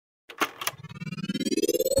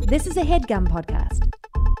This is a HeadGum podcast.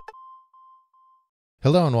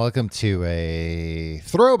 Hello and welcome to a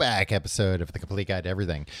throwback episode of The Complete Guide to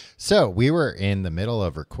Everything. So we were in the middle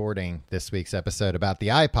of recording this week's episode about the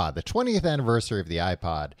iPod, the 20th anniversary of the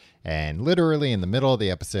iPod. And literally in the middle of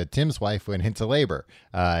the episode, Tim's wife went into labor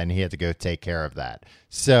and he had to go take care of that.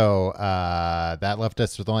 So that left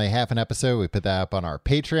us with only half an episode. We put that up on our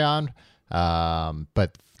Patreon.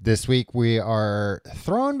 But this week we are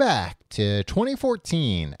thrown back to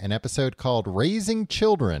 2014, an episode called Raising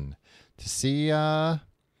Children, to see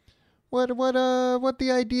what the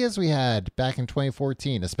ideas we had back in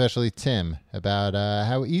 2014, especially Tim, about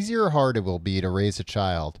how easy or hard it will be to raise a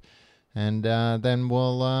child. And then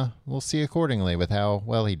we'll see accordingly with how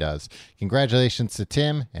well he does. Congratulations to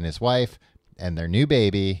Tim and his wife and their new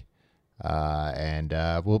baby. And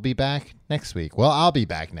we'll be back next week. Well, I'll be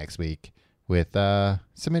back next week with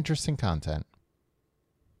some interesting content.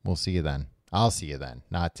 We'll see you then. I'll see you then,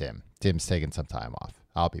 not Tim. Tim's taking some time off.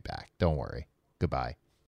 I'll be back. Don't worry. Goodbye.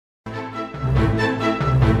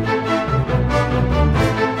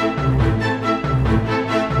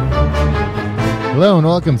 Hello and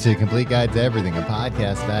welcome to Complete Guide to Everything, a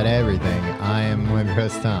podcast about everything. I am one of your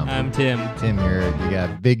hosts, Tom. I'm Tim. Tim, you got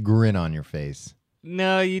a big grin on your face.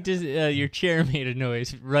 No, you just your chair made a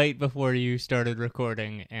noise right before you started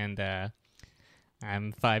recording, and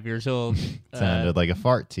I'm 5 years old. Sounded like a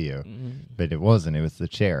fart to you, but it wasn't. It was the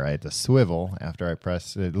chair. I had to swivel after I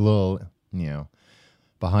pressed a little,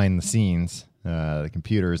 behind the scenes. The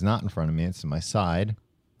computer is not in front of me. It's to my side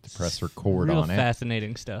to press record Real on it.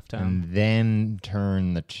 Fascinating stuff, Tom. And then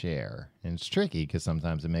turn the chair. And it's tricky because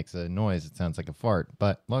sometimes it makes a noise. It sounds like a fart.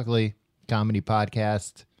 But luckily, comedy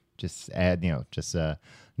podcast, just add,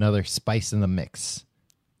 another spice in the mix.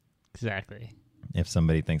 Exactly. If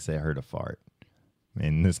somebody thinks they heard a fart.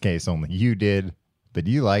 In this case, only you did, but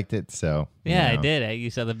you liked it, so... Yeah, I did. You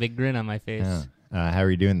saw the big grin on my face. Yeah. How are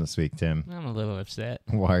you doing this week, Tim? I'm a little upset.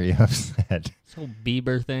 Why are you upset? This whole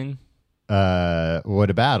Bieber thing. What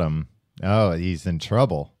about him? Oh, he's in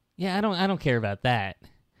trouble. Yeah, I don't care about that.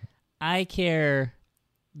 I care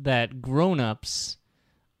that grown-ups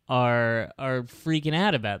are freaking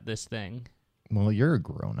out about this thing. Well, you're a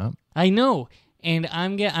grown-up. I know. And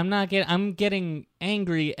I'm getting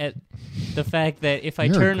angry at the fact that if I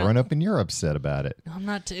you're turn... You're grown up and you're upset about it. I'm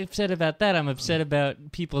not upset about that. I'm upset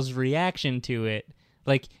about people's reaction to it.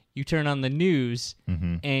 Like, you turn on the news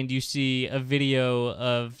and you see a video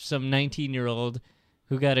of some 19-year-old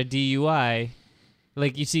who got a DUI.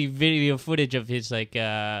 Like, you see video footage of his,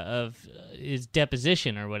 of his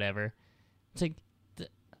deposition or whatever. It's like,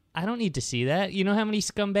 I don't need to see that. You know how many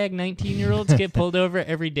scumbag 19-year-olds get pulled over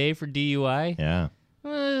every day for DUI? Yeah.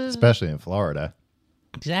 Especially in Florida.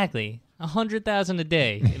 Exactly. 100,000 a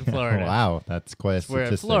day in Florida. Wow, that's quite a statistic.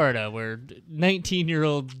 We're in Florida, where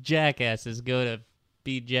 19-year-old jackasses go to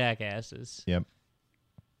be jackasses. Yep.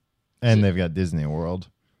 And they've got Disney World.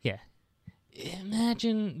 Yeah.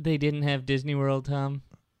 Imagine they didn't have Disney World, Tom.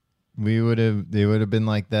 They would have been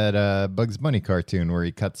like that Bugs Bunny cartoon where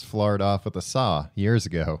he cuts Florida off with a saw years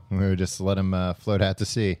ago. We would just let him float out to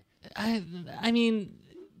sea. I mean,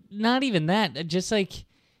 not even that. Just like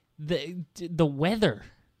the weather.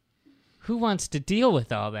 Who wants to deal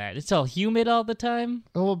with all that? It's all humid all the time.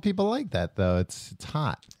 Well, people like that though. It's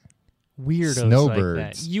hot. Weirdos Snowbirds.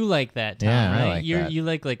 like that. You like that, Tom, yeah, right? I like that. You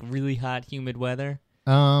like really hot, humid weather.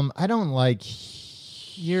 I don't like.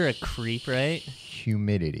 You're a creep, right?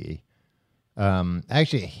 Humidity.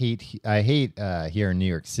 Actually, I hate here in New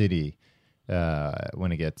York City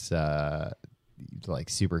when it gets like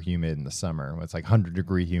super humid in the summer. When it's like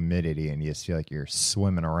 100-degree humidity and you just feel like you're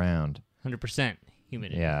swimming around. 100%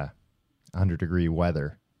 humidity. Yeah, 100-degree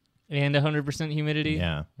weather and 100% humidity.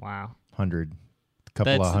 Yeah, wow. 100,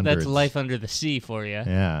 couple of hundreds. That's life under the sea for you.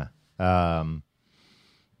 Yeah.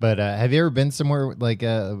 But have you ever been somewhere like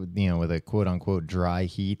with a quote unquote dry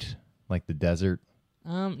heat, like the desert?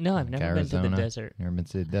 No, I've never been to the desert. Never been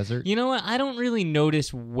to the desert? You know what? I don't really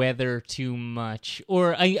notice weather too much.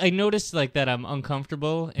 Or I notice like that I'm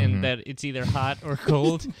uncomfortable and that it's either hot or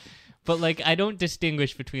cold. But like I don't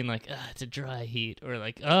distinguish between like, it's a dry heat or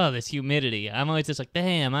like, this humidity. I'm always just like,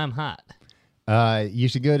 damn, I'm hot. You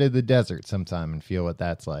should go to the desert sometime and feel what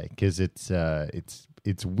that's like, because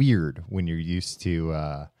it's weird when you're used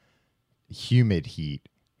to humid heat.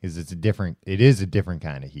 Because it is a different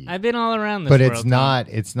kind of heat. I've been all around this but world. But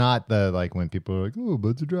it's not the like when people are like, oh, but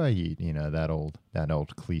it's a dry heat, that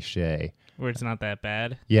old cliche. Where it's not that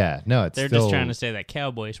bad. Yeah, no, They're still... just trying to say that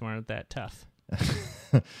cowboys weren't that tough.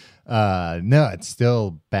 No, it's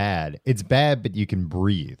still bad. It's bad, but you can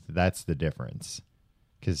breathe. That's the difference.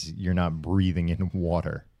 Because you're not breathing in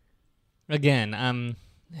water. Again, I'm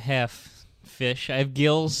half fish. I have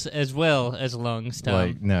gills as well as lungs, Tom.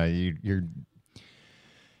 Like, no, you're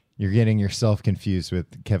getting yourself confused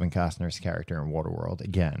with Kevin Costner's character in Waterworld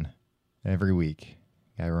again. Every week,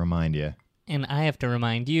 I remind you. And I have to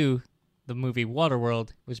remind you, the movie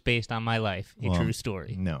Waterworld was based on my life, a true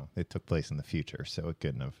story. No, it took place in the future, so it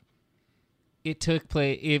couldn't have.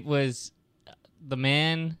 It was the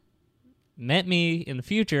man met me in the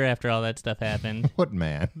future after all that stuff happened. What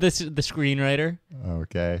man? The screenwriter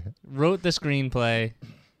Okay. wrote the screenplay,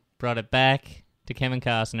 brought it back to Kevin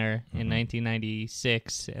Costner in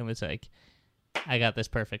 1996, and was like, I got this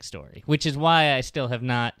perfect story. Which is why I still have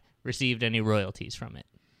not received any royalties from it,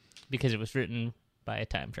 because it was written by a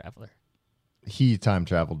time traveler. He time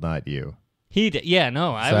traveled, not you. He did. Yeah,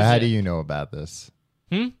 no. So how do you know about this?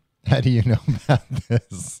 Hmm? How do you know about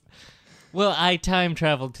this? Well, I time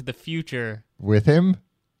traveled to the future. With him?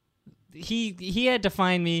 He had to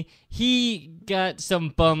find me. He got some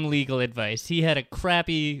bum legal advice. He had a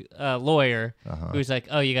crappy lawyer who was like,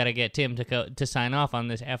 "Oh, you got to get Tim to sign off on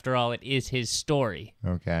this. After all, it is his story."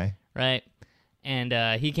 Okay. Right?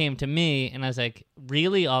 And he came to me, and I was like,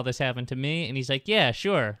 "Really? All this happened to me?" And he's like, "Yeah,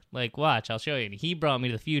 sure. Like, watch, I'll show you." And he brought me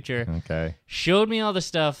to the future. Okay. Showed me all the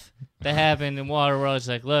stuff that happened in Waterworld. It's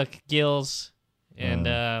like, look, gills and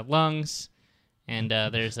lungs, and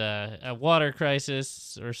there's a water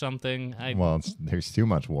crisis or something. There's too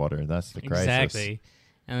much water. That's the crisis. Exactly.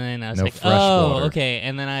 And then I was No like, fresh oh, water. okay.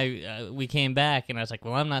 And then we came back, and I was like,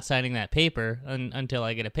 well, I'm not signing that paper until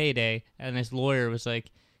I get a payday. And this lawyer was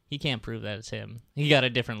like, he can't prove that it's him. He got a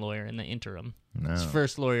different lawyer in the interim. No. His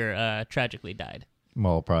first lawyer tragically died.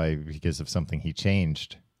 Well, probably because of something he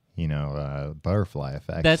changed. Butterfly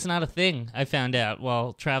effect. That's not a thing, I found out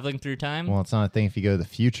while traveling through time. Well, it's not a thing if you go to the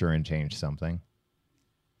future and change something.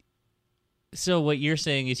 So what you're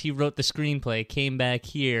saying is he wrote the screenplay, came back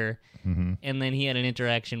here, and then he had an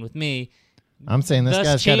interaction with me. I'm saying this thus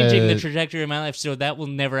guy's changing the trajectory of my life, so that will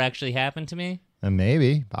never actually happen to me?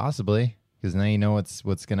 Maybe, possibly, because now you know what's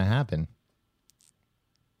going to happen.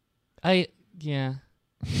 Yeah.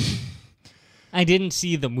 I didn't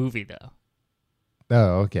see the movie, though.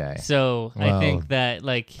 Oh, okay. So I think that,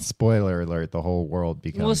 like... Spoiler alert, the whole world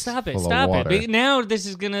becomes Well, stop it. full Stop of water. it. Now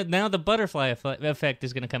the butterfly effect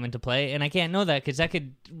is going to come into play, and I can't know that because that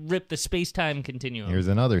could rip the space-time continuum. Here's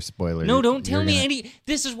another spoiler. No, don't tell me any...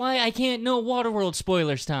 This is why I can't know Waterworld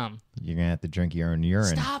spoilers, Tom. You're going to have to drink your own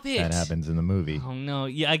urine. Stop it. That happens in the movie. Oh, no.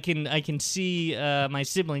 Yeah, I can see my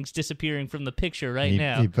siblings disappearing from the picture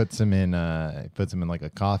now. He puts them in like a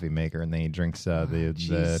coffee maker, and then he drinks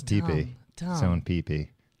the pee-pee. His own pee-pee.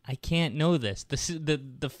 I can't know this.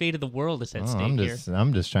 The fate of the world is at stake here.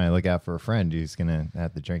 I'm just trying to look out for a friend who's gonna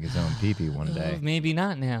have to drink his own pee-pee one day. Maybe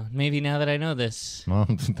not now. Maybe now that I know this. Well,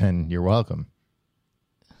 then you're welcome.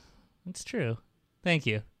 It's true. Thank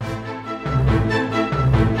you.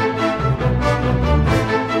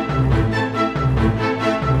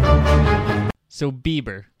 So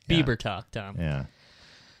Bieber talk, Tom. Yeah.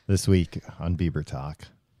 This week on Bieber Talk.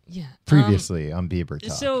 Yeah. Previously on Bieber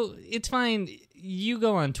Talk. So it's fine. You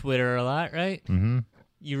go on Twitter a lot, right? Mm-hmm.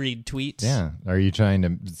 You read tweets. Yeah. Are you trying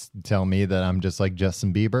to tell me that I'm just like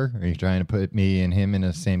Justin Bieber? Are you trying to put me and him in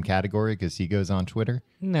the same category because he goes on Twitter?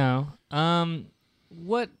 No.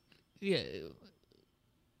 What? Yeah,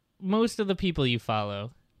 most of the people you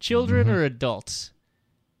follow, children or adults?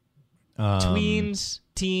 Tweens,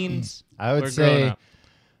 teens. I would or say. grown-up?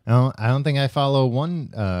 I don't think I follow one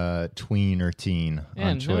tween or teen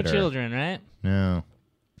on Twitter. No children, right? No.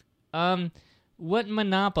 What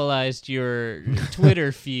monopolized your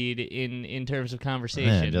Twitter feed in terms of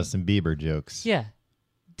conversation? Yeah, Justin Bieber jokes. Yeah.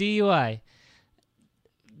 DUI.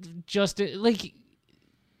 Justin, like,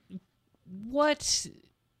 what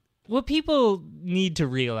people need to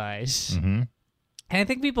realize, and I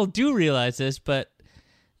think people do realize this, but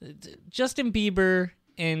Justin Bieber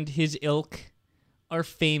and his ilk are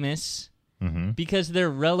famous because they're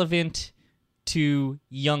relevant to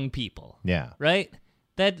young people. Yeah. Right?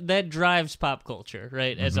 That drives pop culture,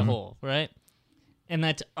 right, as a whole, right? And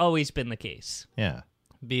that's always been the case. Yeah.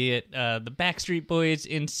 Be it the Backstreet Boys,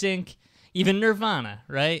 NSYNC, even Nirvana,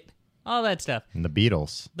 right? All that stuff. And the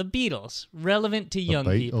Beatles. The Beatles, relevant to young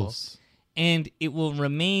people. And it will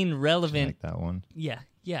remain relevant. I like that one. Yeah.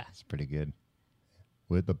 It's pretty good.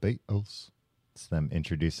 With the Beatles. It's them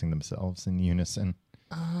introducing themselves in unison.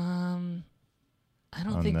 I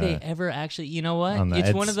don't think they ever actually. You know what?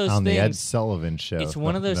 It's one of those on things. the Ed Sullivan Show. It's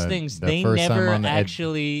one of those things. The They first time never on the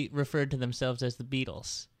actually referred to themselves as the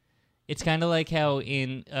Beatles. It's kind of like how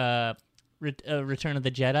in Return of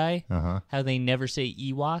the Jedi, how they never say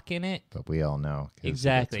Ewok in it. But we all know.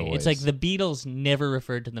 Exactly. It's like the Beatles never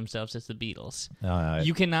referred to themselves as the Beatles.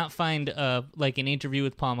 You cannot find like an interview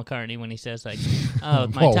with Paul McCartney when he says like, "Oh,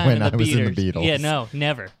 my time in the Beatles." Yeah, no,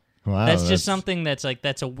 never. Wow, that's just something that's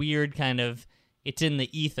a weird kind of, it's in the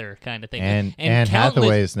ether kind of thing. And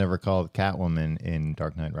Hathaway is never called Catwoman in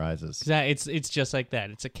Dark Knight Rises. It's just like that.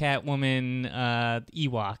 It's a Catwoman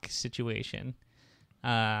Ewok situation.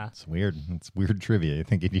 It's weird. It's weird trivia. I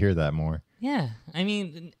think you'd hear that more. Yeah. I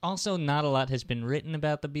mean, also not a lot has been written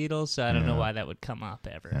about the Beatles, so I don't know why that would come up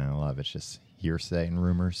ever. Yeah, a lot of it's just hearsay and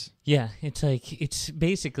rumors. Yeah, it's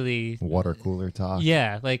basically water cooler talk.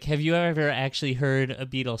 Yeah, like have you ever actually heard a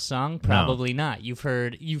Beatles song? Probably not. You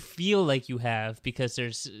feel like you have because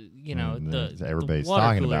there's everybody's the water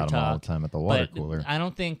talking cooler about them all the time at the water cooler.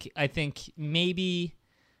 I think maybe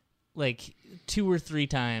like 2 or 3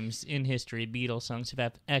 times in history Beatles songs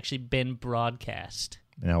have actually been broadcast.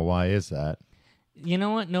 Now, why is that? You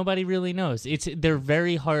know what? Nobody really knows. They're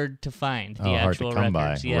very hard to find. The actual hard to come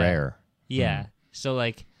records. by. Yeah. Rare. Yeah. So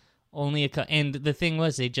like only and the thing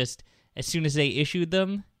was they just, as soon as they issued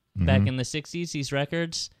them back in the 60s, these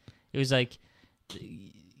records, it was like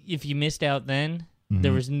if you missed out then,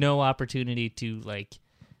 there was no opportunity to like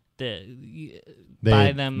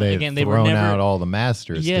buy them again. They were never out all the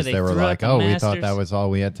masters because they were like, we thought that was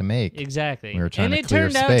all we had to make. Exactly. We were trying to clear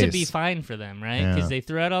turned space. out to be fine for them, right? Because they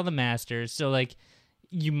threw out all the masters. So like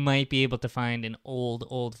you might be able to find an old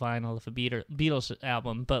vinyl of a Beatles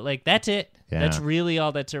album, but like that's it. Yeah. That's really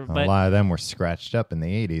all that's. A lot of them were scratched up in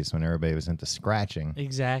the 80s when everybody was into scratching.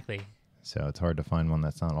 Exactly. So it's hard to find one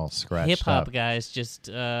that's not all scratched Hip hop up. guys just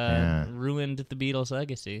ruined the Beatles'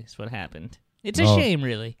 legacy. That's what happened. It's a shame,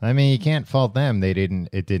 really. I mean, you can't fault them. It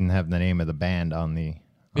didn't have the name of the band on the.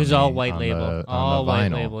 It was all white label. All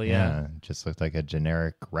white label, yeah. It just looked like a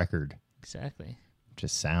generic record. Exactly.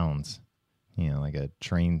 Just sounds, like a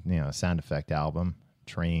train, a sound effect album.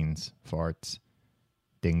 Trains, farts,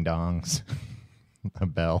 ding dongs, a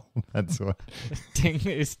bell. That's what.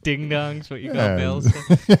 Is ding dongs what you call bells?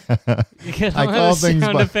 You get I call things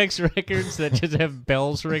sound effects records that just have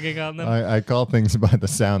bells ringing on them. I call things by the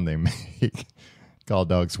sound they make. Call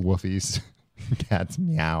dogs woofies, cats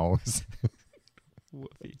meows.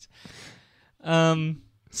 Woofies.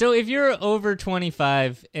 So if you're over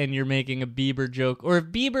 25 and you're making a Bieber joke, or if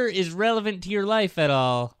Bieber is relevant to your life at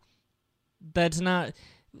all, that's not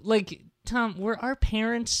like Tom. Were our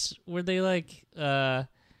parents? Were they like that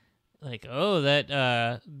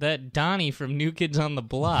Donnie from New Kids on the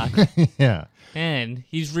Block? Yeah. And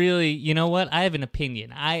he's really, you know what? I have an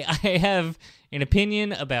opinion. I have an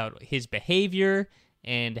opinion about his behavior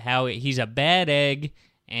and how he's a bad egg,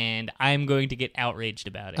 and I'm going to get outraged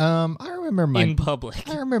about it. I remember in public.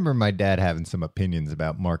 I remember my dad having some opinions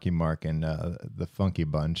about Marky Mark and the Funky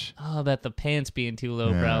Bunch. Oh, about the pants being too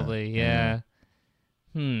low, probably. Yeah.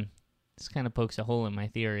 This kind of pokes a hole in my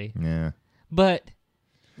theory. Yeah. But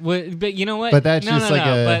you know what? But that's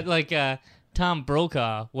But like Tom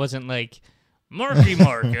Brokaw wasn't like Marky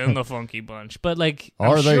Mark and the Funky Bunch. But like,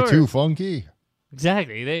 are they too funky?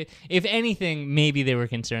 Exactly. If anything, maybe they were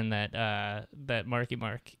concerned that that Marky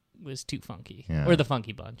Mark was too funky, or the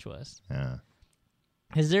Funky Bunch was. Yeah.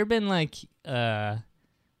 Has there been like a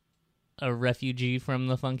refugee from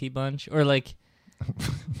the Funky Bunch, or like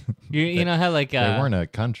you know how like they weren't a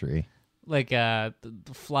country. Like the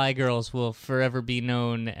Fly Girls will forever be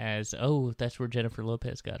known as, that's where Jennifer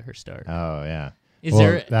Lopez got her start. Oh yeah.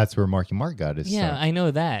 That's where Marky Mark got his start. Yeah, I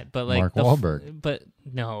know that, but like Mark Wahlberg. But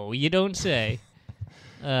no, you don't say.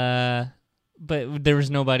 But there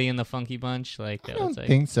was nobody in the Funky Bunch. Like that I don't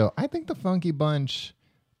think so. I think the Funky Bunch,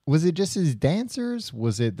 was it just his dancers?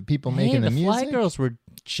 Was it the people making the music? The Fly Girls were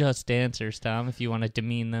just dancers, Tom. If you want to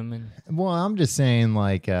demean them, well, I'm just saying,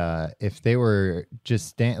 like, if they were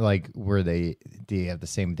just do you have the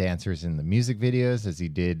same dancers in the music videos as he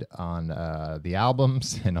did on the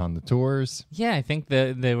albums and on the tours? Yeah, I think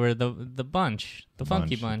they were the bunch, the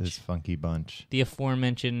Funky Bunch, his Funky Bunch, the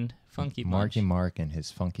aforementioned Funky Bunch. Marky Mark and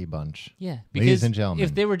his Funky Bunch. Yeah, because ladies and gentlemen,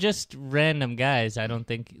 if they were just random guys, I don't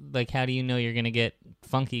think, like, how do you know you're gonna get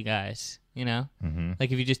funky guys? You know,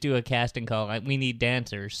 like if you just do a casting call, like, we need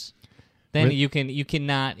dancers, then you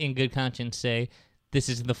cannot in good conscience say this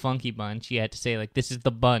is the Funky Bunch. You had to say, like, this is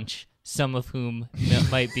the bunch, some of whom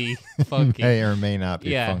might be funky, may or may not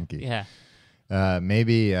be funky. Yeah,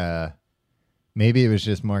 maybe it was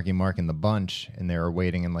just Marky Mark and the bunch, and they were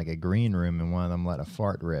waiting in like a green room, and one of them let a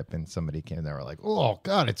fart rip, and somebody came. They were like, "Oh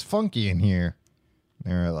God, it's funky in here."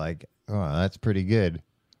 They were like, "Oh, that's pretty good."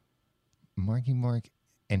 Marky Mark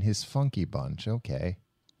and his Funky Bunch, okay,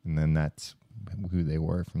 and then that's who they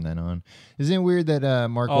were from then on. Isn't it weird that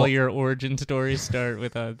Mark? All your origin stories start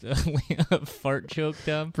with a fart joke,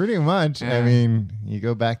 Tom. Pretty much. I mean, you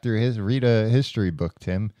go back through read a history book,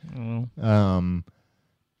 Tim.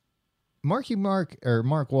 Mark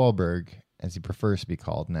Wahlberg, as he prefers to be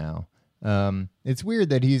called now. It's weird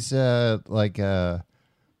that he's one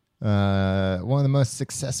of the most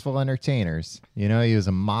successful entertainers. You know, he was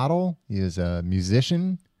a model, he was a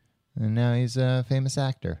musician, and now he's a famous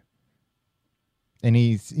actor. And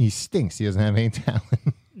he stinks. He doesn't have any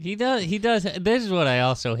talent. He does. This is what I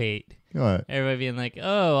also hate. What? Everybody being like,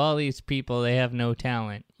 oh, all these people, they have no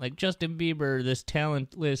talent. Like Justin Bieber, this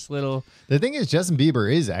talentless little... The thing is, Justin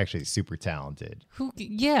Bieber is actually super talented.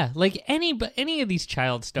 Like any of these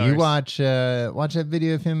child stars. You watch that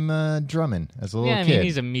video of him drumming as a little kid. Yeah, I mean,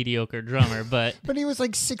 he's a mediocre drummer, but... But he was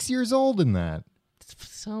like 6 years old in that.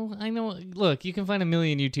 So, I know... Look, you can find a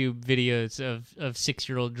million YouTube videos of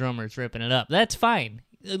 6-year-old drummers ripping it up. That's fine.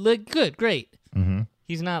 Good, great. Mm-hmm.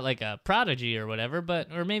 He's not like a prodigy or whatever,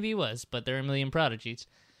 or maybe he was, but there are a million prodigies.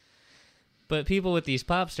 But people with these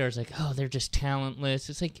pop stars, like, oh, they're just talentless.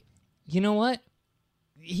 It's like, you know what?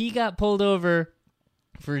 He got pulled over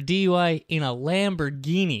for a DUI in a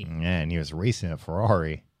Lamborghini. Yeah, and he was racing a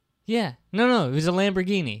Ferrari. Yeah. No, it was a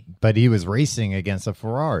Lamborghini. But he was racing against a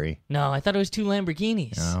Ferrari. No, I thought it was 2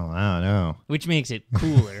 Lamborghinis. Oh, I don't know. Which makes it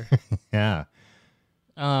cooler. Yeah.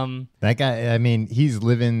 That guy, I mean, he's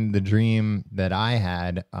living the dream that I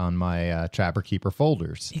had on my Trapper Keeper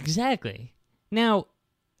folders. Exactly. Now,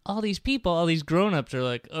 all these people, all these grown-ups are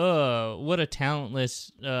like, oh, what a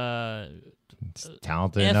talentless... It's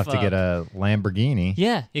talented enough to get a Lamborghini.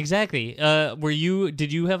 Yeah, exactly.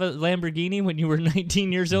 Did you have a Lamborghini when you were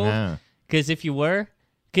 19 years old? No. Because if you were,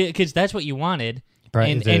 because that's what you wanted.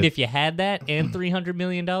 Right, and if you had that and $300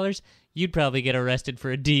 million, you'd probably get arrested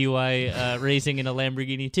for a DUI racing in a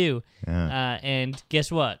Lamborghini too. Yeah. And guess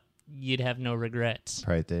what? You'd have no regrets.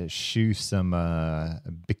 Right, to shoo some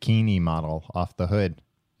bikini model off the hood.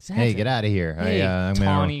 Exactly. Hey, get out of here. Hey, I'm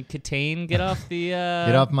Tawny Katane, get off the...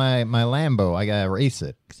 get off my Lambo. I got to race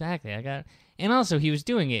it. Exactly. And also, he was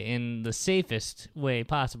doing it in the safest way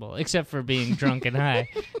possible, except for being drunk and high.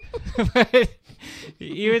 But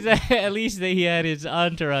he was at least he had his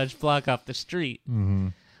entourage block off the street. Mm-hmm.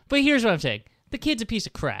 But here's what I'm saying: the kid's a piece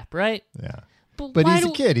of crap, right? Yeah. But he's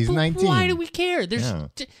a kid. He's 19. Why do we care?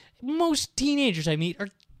 Most teenagers I meet are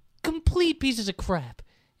complete pieces of crap.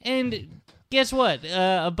 And guess what?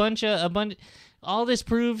 All this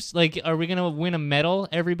proves, like, are we gonna win a medal?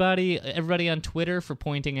 Everybody on Twitter for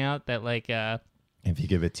pointing out that, like, if you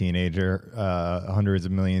give a teenager hundreds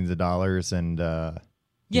of millions of dollars and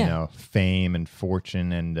you know, fame and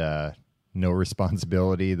fortune and no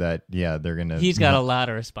responsibility, that they're gonna. He's got a lot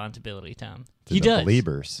of responsibility, Tom. He does.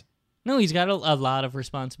 Believers. No, he's got a lot of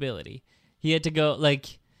responsibility. He had to go,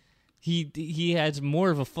 like, he has more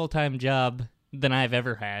of a full-time job than I've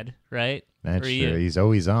ever had, right? That's true. He's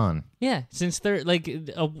always on. Yeah, since they're like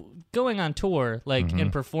going on tour, like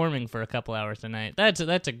and performing for a couple hours a night. That's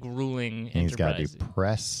a grueling enterprise. He's got to do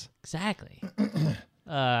press. Exactly.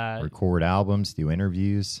 Record albums, do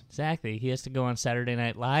interviews. Exactly. He has to go on Saturday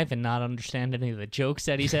Night Live and not understand any of the jokes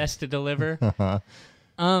that he's asked to deliver.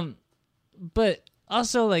 But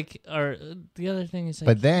also, like, the other thing is, like,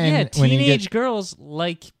 but then teenage girls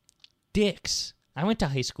like dicks. I went to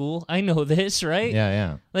high school. I know this, right?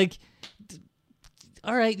 Yeah. Like,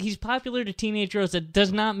 all right, he's popular to teenage girls. That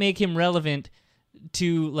does not make him relevant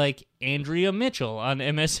to, like, Andrea Mitchell on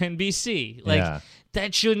MSNBC. Like,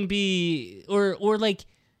 that shouldn't be... Or like,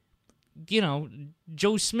 you know,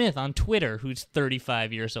 Joe Smith on Twitter, who's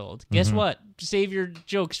 35 years old. Guess what? Save your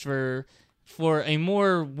jokes for a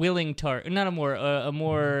more willing target. Not a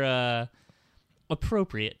more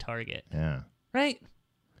appropriate target. Yeah. Right?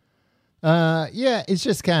 Yeah, it's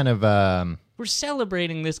just kind of... We're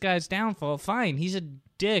celebrating this guy's downfall. Fine, he's a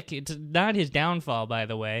dick. It's not his downfall, by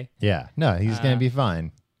the way. Yeah, no, he's going to be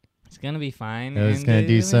fine. He's going to be fine. He's going to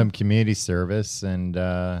do some community service, and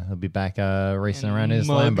he'll be back racing around his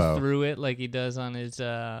Lambo. Through it like he does on his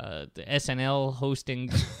SNL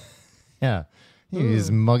hosting. Yeah,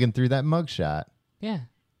 he's mugging through that mugshot. Yeah,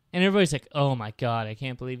 and everybody's like, oh my God, I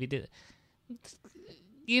can't believe he did it.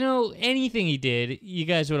 You know, anything he did, you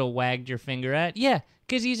guys would have wagged your finger at. Yeah,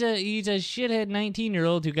 because he's a shithead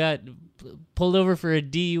 19-year-old who got pulled over for a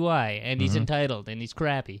DUI, and he's entitled, and he's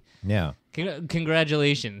crappy. Yeah.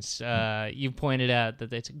 Congratulations. You pointed out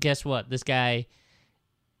that guess what? This guy,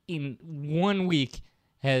 in 1 week,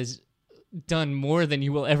 has done more than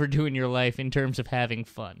you will ever do in your life in terms of having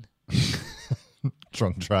fun.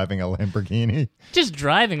 Drunk driving a Lamborghini? Just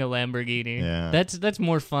driving a Lamborghini. Yeah. That's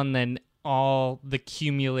more fun than all the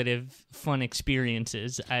cumulative fun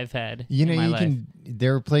experiences I've had You know, in my life.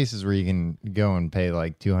 there are places where you can go and pay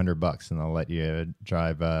like $200 and they'll let you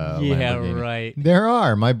drive a Yeah, Lamborghini. right. There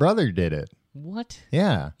are. My brother did it. What?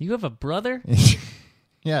 Yeah. You have a brother?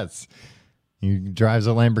 Yes. He drives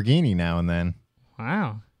a Lamborghini now and then.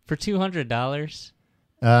 Wow. For $200?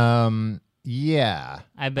 Yeah.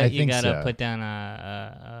 I bet you think gotta so. put down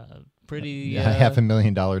a pretty a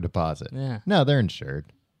 $500,000 deposit. Yeah. No, they're insured.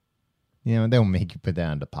 You know, they won't make you put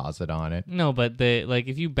down a deposit on it. No, but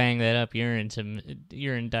if you bang that up, you're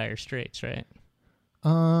in dire straits, right?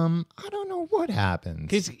 I don't know what happens.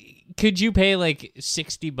 Because could you pay like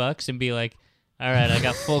 $60 and be like, all right, I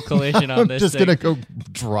got full collision on I'm this just thing. gonna go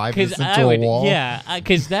drive this into I a would, wall. yeah,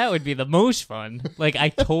 because that would be the most fun. Like I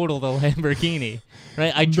totaled a Lamborghini,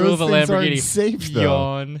 right? I drove a things aren't Lamborghini. safe, though.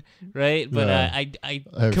 Yawn, right? But Yeah. I I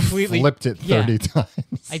completely flipped it 30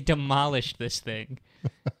 times. I demolished this thing.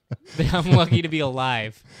 I'm lucky to be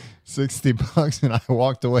alive. $60 and I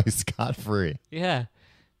walked away scot-free. Yeah,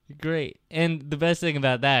 great. And the best thing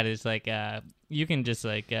about that is like you can just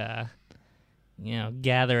like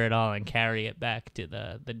gather it all and carry it back to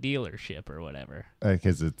the dealership or whatever.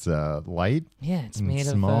 Because it's light? Yeah, it's And made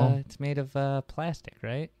small? of plastic,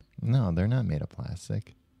 right? No, they're not made of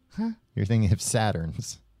plastic. Huh? You're thinking of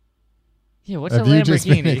Saturns. Yeah, what's Have a you just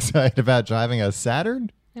been Lamborghini? excited about driving a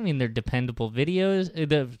Saturn? I mean, they're dependable vehicles.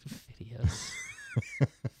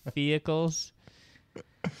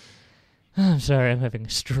 I'm sorry, I'm having a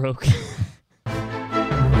stroke.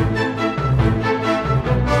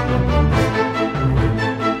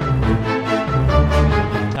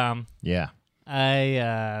 Tom, Yeah.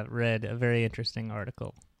 I read a very interesting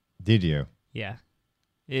article. Did you? Yeah.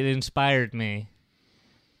 It inspired me.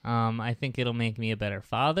 I think it'll make me a better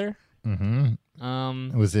father.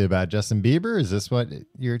 Mm-hmm. Was it about Justin Bieber? Is this what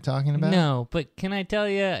you're talking about? No, but can I tell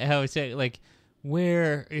you how it's like,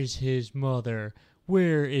 where is his mother?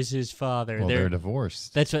 Where is his father? Well, they're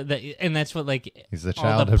divorced. That's what, that's what like He's the all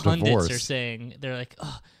child the of pundits divorce. are saying. They're like,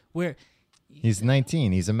 oh, where? He's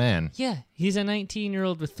 19. He's a man. Yeah, he's a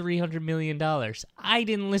 19-year-old with $300 million. I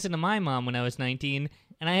didn't listen to my mom when I was 19,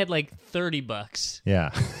 and I had like $30.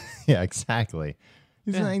 Yeah. Yeah, exactly.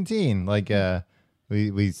 He's Yeah. 19. Like,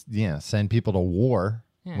 we send people to war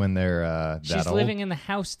Yeah. when they're that She's old. living in the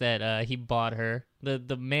house that he bought her,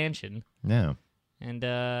 the mansion, Yeah. and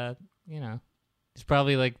he's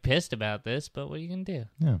probably like pissed about this, but what are you gonna do?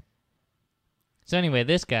 Yeah. So anyway,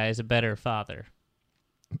 this guy is a better father,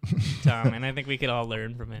 Tom, and I think we could all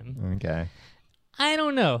learn from him. Okay. I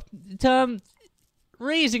don't know, Tom.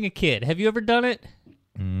 Raising a kid, have you ever done it?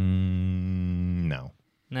 No.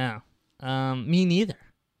 No. Me neither.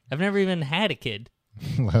 I've never even had a kid.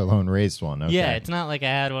 Let alone raised one. Okay. Yeah, it's not like I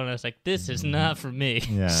had one. I was like, this is not for me.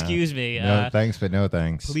 Yeah. Excuse me. No thanks, but no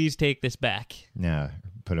thanks. Please take this back. Yeah.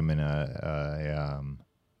 Put him in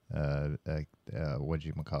what'd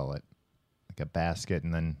you call it? Like a basket,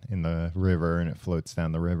 and then in the river, and it floats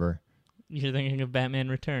down the river. You're thinking of Batman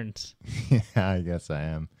Returns. Yeah, I guess I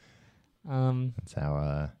am. Um, That's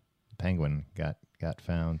how Penguin got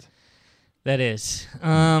found that is.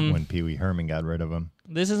 when Pee Wee Herman got rid of him.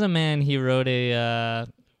 This is a man. He wrote a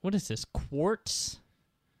what is this? Quartz?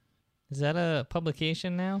 Is that a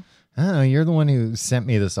publication now? I don't know. You're the one who sent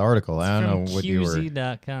me this article. I don't know what you were.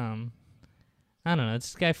 QZ.com. I don't know.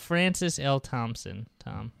 It's this guy Francis L. Thompson.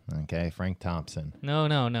 Tom. Okay, Frank Thompson.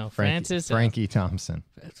 No. Frankie Thompson.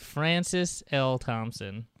 Francis L.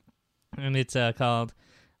 Thompson, and it's called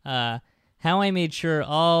 "How I Made Sure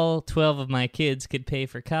All 12 of My Kids Could Pay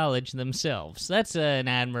for College Themselves." That's an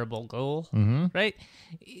admirable goal, right?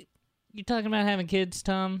 You're talking about having kids,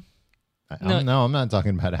 Tom? I'm not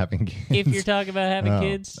talking about having kids. If you're talking about having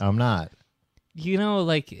kids, I'm not.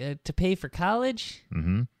 To pay for college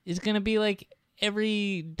is going to be like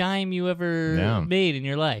every dime you ever made in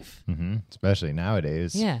your life. Especially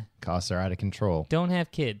nowadays. Yeah. Costs are out of control. Don't have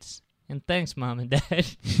kids. And thanks, Mom and Dad.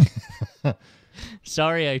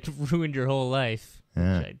 Sorry I ruined your whole life, which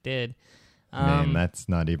I did. Man, that's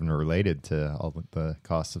not even related to all the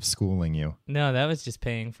costs of schooling you. No, that was just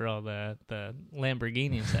paying for all the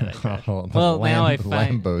Lamborghinis that I got. Now I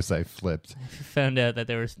Lambos I flipped. I found out that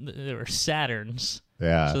there were Saturns.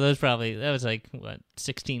 Yeah. So that was like what,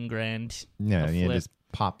 16 grand. Yeah, a you flip. just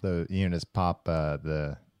pop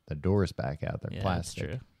the doors back out. They're plastic.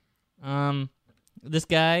 That's true. This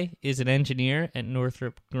guy is an engineer at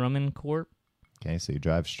Northrop Grumman Corp. Okay, so he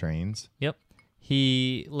drives trains. Yep.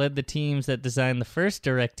 He led the teams that designed the first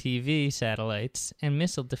DirecTV satellites and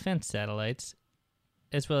missile defense satellites,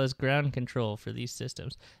 as well as ground control for these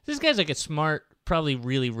systems. This guy's like a smart, probably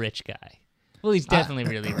really rich guy. Well, he's definitely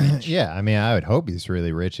really rich. Yeah, I mean, I would hope he's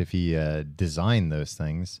really rich if he designed those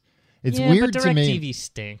things. It's yeah, weird but to me. DirecTV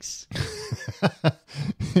stinks.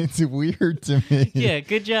 It's weird to me. Yeah,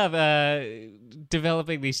 good job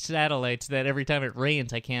developing these satellites that every time it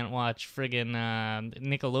rains, I can't watch friggin'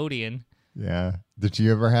 Nickelodeon. Yeah. Did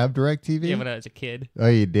you ever have DirecTV? Yeah, when I was a kid. Oh,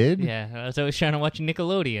 you did? Yeah, I was always trying to watch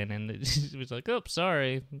Nickelodeon, and it was like, oh,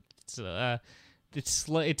 sorry.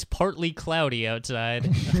 It's partly cloudy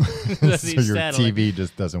outside. So your TV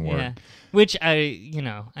just doesn't work. Yeah. Which I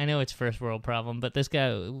know it's first world problem, but this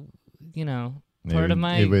guy, part of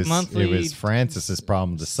my monthly it was Francis's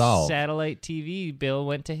problem to solve. Satellite TV bill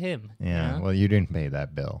went to him. Yeah, well, you didn't pay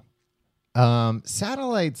that bill.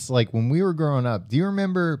 Satellites, like when we were growing up, do you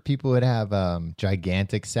remember people would have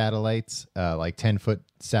gigantic satellites, like 10-foot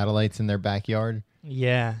satellites in their backyard?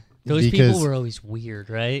 Yeah. Those people were always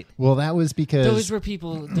weird, right? Well, that was because those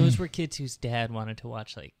were kids whose dad wanted to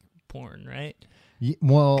watch like porn, right?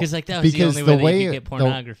 Well, because like that was the only way you could get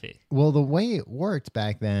pornography. The way it worked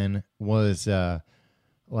back then was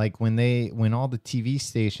like when all the TV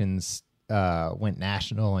stations went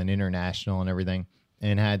national and international and everything,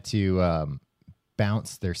 and had to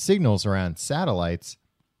bounce their signals around satellites.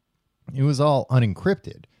 It was all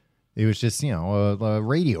unencrypted. It was just, a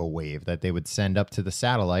radio wave that they would send up to the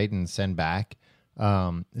satellite and send back.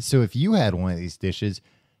 So if you had one of these dishes,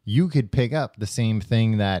 you could pick up the same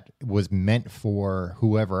thing that was meant for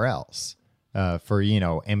whoever else, for,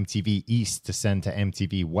 MTV East to send to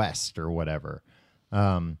MTV West or whatever.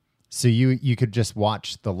 So you could just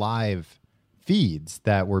watch the live feeds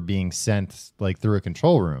that were being sent like through a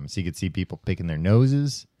control room. So you could see people picking their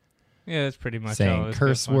noses. Yeah, that's pretty much saying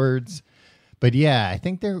curse words. But yeah, I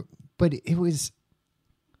think but it was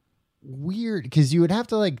weird because you would have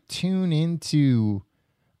to like tune into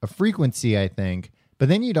a frequency, I think, but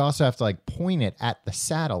then you'd also have to like point it at the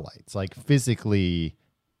satellites, like physically,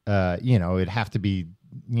 it'd have to be,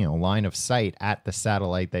 line of sight at the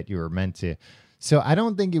satellite that you were meant to. So I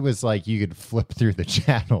don't think it was like you could flip through the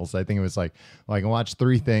channels. I think it was like, well, I can watch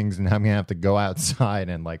 3 things and I'm going to have to go outside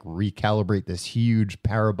and like recalibrate this huge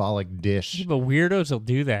parabolic dish. Yeah, but weirdos will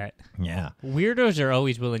do that. Yeah. Weirdos are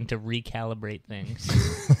always willing to recalibrate things.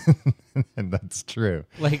 And that's true.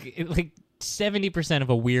 Like 70% of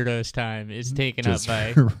a weirdo's time is taken just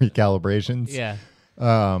up by recalibrations. Yeah.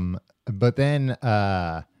 But then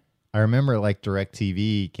I remember like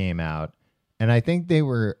DirecTV came out. And I think they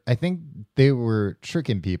were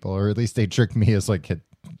tricking people, or at least they tricked me as like a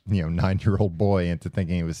 9-year-old boy into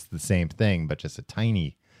thinking it was the same thing, but just a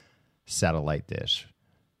tiny satellite dish,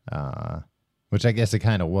 which I guess it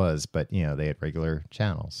kind of was. But they had regular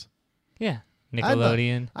channels. Yeah,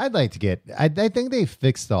 Nickelodeon. I'd like to get. I think they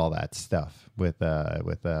fixed all that stuff with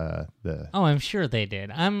the. Oh, I'm sure they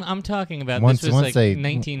did. I'm talking about once this was like they,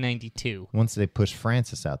 1992. Once they pushed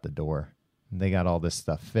Francis out the door, they got all this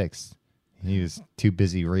stuff fixed. He was too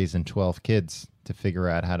busy raising 12 kids to figure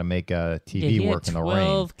out how to make a TV work in the rain.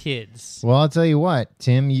 12 kids. Well, I'll tell you what,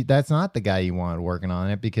 Tim, that's not the guy you want working on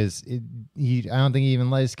it because I don't think he even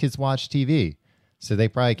let his kids watch TV. So they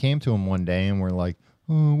probably came to him one day and were like,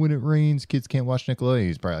 oh, when it rains, kids can't watch Nickelodeon.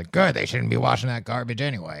 He's probably like, good, they shouldn't be watching that garbage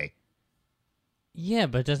anyway. Yeah,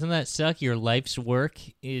 but doesn't that suck? Your life's work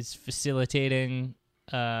is facilitating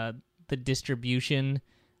the distribution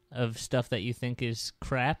of stuff that you think is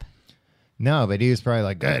crap? No, but he was probably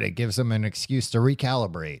like, good, it gives them an excuse to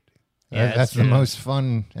recalibrate. Yeah, that's the most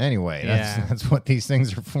fun anyway. Yeah. That's what these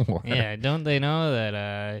things are for. Yeah, don't they know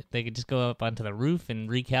that they could just go up onto the roof and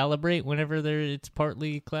recalibrate whenever it's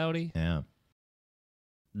partly cloudy? Yeah.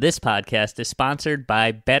 This podcast is sponsored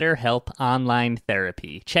by BetterHelp Online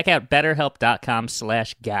Therapy. Check out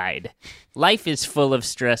BetterHelp.com/guide. Life is full of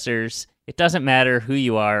stressors. It doesn't matter who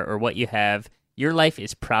you are or what you have. Your life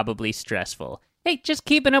is probably stressful. Hey, just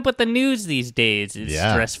keeping up with the news these days is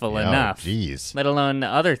stressful enough. Jeez. Let alone the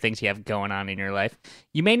other things you have going on in your life.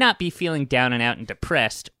 You may not be feeling down and out and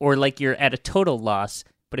depressed or like you're at a total loss,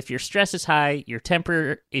 but if your stress is high, your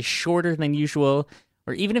temper is shorter than usual,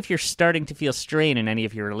 or even if you're starting to feel strain in any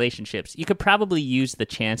of your relationships, you could probably use the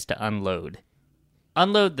chance to unload.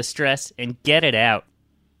 Unload the stress and get it out.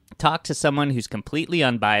 Talk to someone who's completely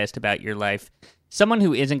unbiased about your life, someone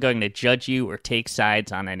who isn't going to judge you or take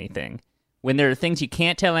sides on anything. When there are things you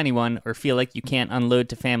can't tell anyone or feel like you can't unload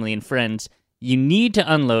to family and friends, you need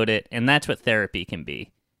to unload it, and that's what therapy can be.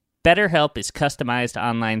 BetterHelp is customized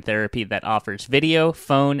online therapy that offers video,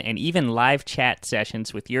 phone, and even live chat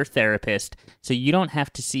sessions with your therapist, so you don't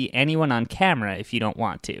have to see anyone on camera if you don't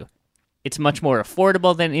want to. It's much more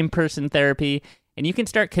affordable than in-person therapy, and you can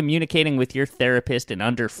start communicating with your therapist in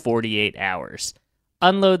under 48 hours.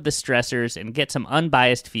 Unload the stressors and get some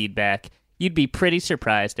unbiased feedback. You'd be pretty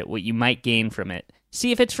surprised at what you might gain from it.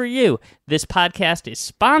 See if it's for you. This podcast is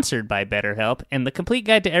sponsored by BetterHelp, and the Complete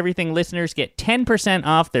Guide to Everything listeners get 10%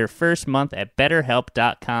 off their first month at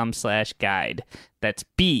betterhelp.com/guide. That's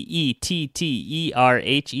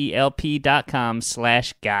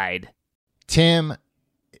BETTERHELP.com/guide. Tim,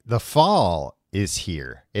 the fall is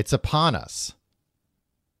here. It's upon us.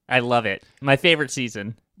 I love it. My favorite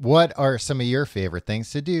season. What are some of your favorite things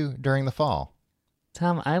to do during the fall?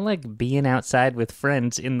 Tom, I like being outside with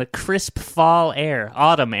friends in the crisp fall air.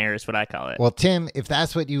 Autumn air is what I call it. Well, Tim, if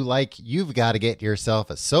that's what you like, you've got to get yourself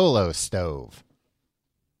a Solo Stove.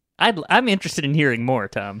 I'm interested in hearing more,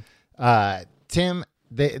 Tom. Tim,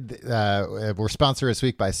 we're sponsored this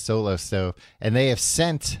week by Solo Stove, and they have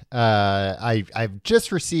sent. I've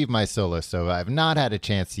just received my Solo Stove. I have not had a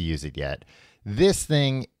chance to use it yet. This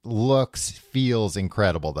thing feels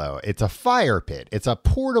incredible, though. It's a fire pit. It's a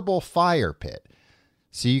portable fire pit.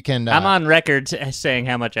 So you can. I'm on record saying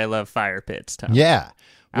how much I love fire pits, Tom. Yeah.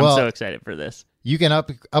 I'm so excited for this. You can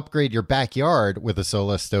upgrade your backyard with a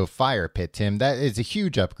Solo Stove fire pit, Tim. That is a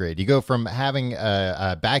huge upgrade. You go from having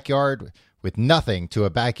a backyard with nothing to a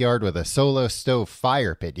backyard with a Solo Stove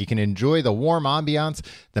fire pit. You can enjoy the warm ambiance,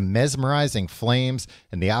 the mesmerizing flames,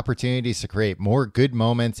 and the opportunities to create more good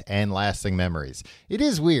moments and lasting memories. It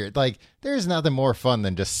is weird. Like, there's nothing more fun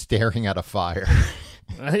than just staring at a fire.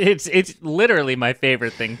 It's literally my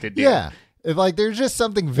favorite thing to do. Yeah. Like, there's just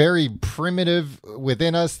something very primitive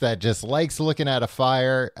within us that just likes looking at a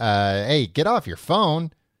fire. Hey, get off your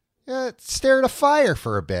phone. Stare at a fire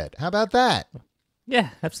for a bit. How about that? Yeah,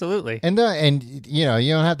 absolutely. And you know,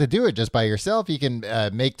 you don't have to do it just by yourself. You can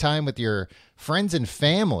make time with your friends and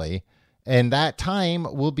family, and that time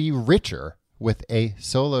will be richer with a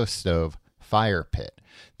Solo Stove fire pit.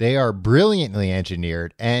 They are brilliantly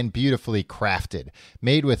engineered and beautifully crafted,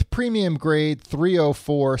 made with premium grade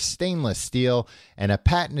 304 stainless steel and a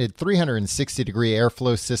patented 360-degree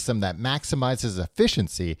airflow system that maximizes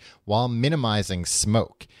efficiency while minimizing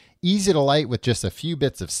smoke. Easy to light with just a few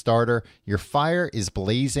bits of starter, your fire is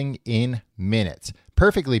blazing in minutes.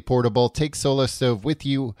 Perfectly portable. Take Solo Stove with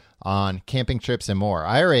you on camping trips and more.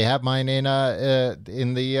 I already have mine in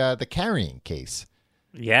the carrying case.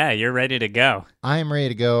 Yeah, you're ready to go. I'm ready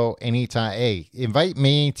to go anytime. Hey, invite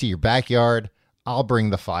me to your backyard. I'll bring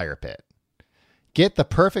the fire pit. Get the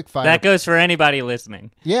perfect fire. That goes for anybody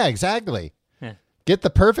listening. Yeah, exactly. Yeah. Get the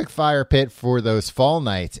perfect fire pit for those fall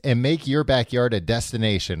nights and make your backyard a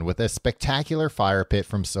destination with a spectacular fire pit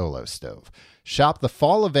from Solo Stove. Shop the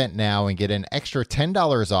fall event now and get an extra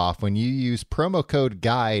 $10 off when you use promo code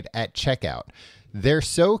GUIDE at checkout. They're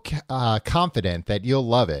so confident that you'll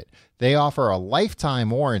love it. They offer a lifetime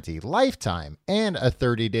warranty, and a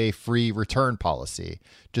 30-day free return policy.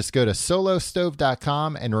 Just go to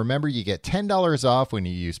solostove.com and remember you get $10 off when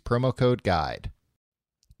you use promo code GUIDE.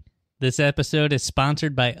 This episode is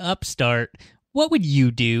sponsored by Upstart. What would you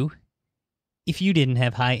do if you didn't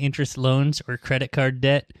have high-interest loans or credit card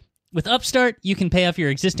debt? With Upstart, you can pay off your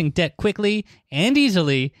existing debt quickly and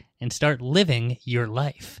easily and start living your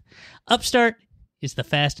life. Upstart is the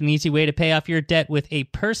fast and easy way to pay off your debt with a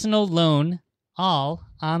personal loan, all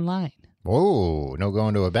online. Whoa, no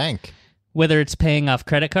going to a bank. Whether it's paying off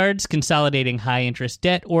credit cards, consolidating high-interest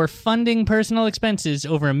debt, or funding personal expenses,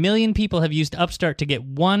 over 1 million people have used Upstart to get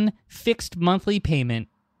one fixed monthly payment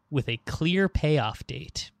with a clear payoff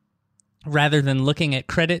date. Rather than looking at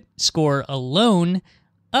credit score alone,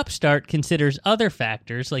 Upstart considers other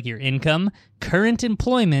factors like your income, current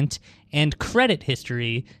employment, and credit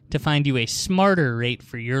history to find you a smarter rate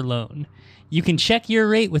for your loan. You can check your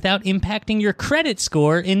rate without impacting your credit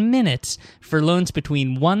score in minutes for loans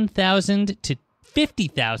between $1,000 to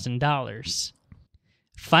 $50,000.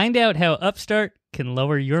 Find out how Upstart can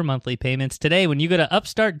lower your monthly payments today when you go to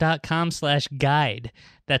upstart.com/guide.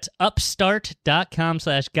 That's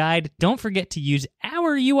upstart.com/guide. Don't forget to use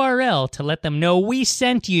our URL to let them know we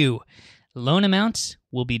sent you. Loan amounts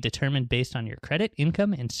will be determined based on your credit,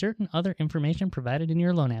 income, and certain other information provided in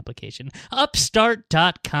your loan application.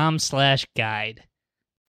 Upstart.com/guide.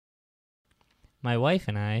 My wife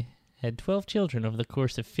and I had 12 children over the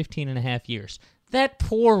course of 15 and a half years. That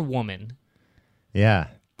poor woman. Yeah.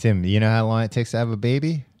 Tim, you know how long it takes to have a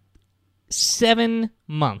baby? 7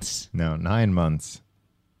 months. No, 9 months.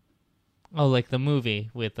 Oh, like the movie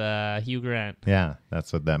with Hugh Grant. Yeah,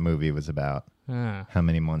 that's what that movie was about. How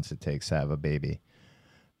many months it takes to have a baby.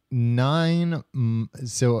 9,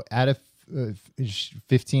 so out of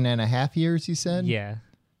 15 and a half years, you said? Yeah.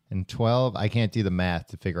 And 12, I can't do the math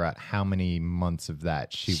to figure out how many months of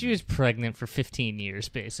that she was pregnant for 15 years,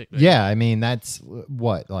 basically. Yeah, I mean, that's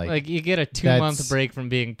what? Like you get a 2-month break from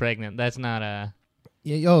being pregnant. That's not a...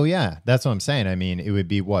 Yeah, oh, yeah. That's what I'm saying. I mean, it would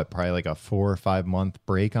be what? Probably like a 4 or 5 month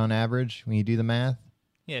break on average when you do the math?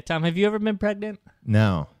 Yeah, Tom, have you ever been pregnant?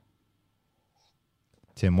 No.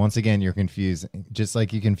 Tim, once again, you're confused. Just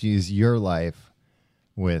like you confuse your life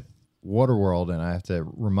with Waterworld, and I have to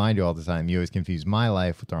remind you all the time, you always confuse my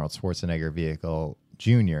life with Arnold Schwarzenegger vehicle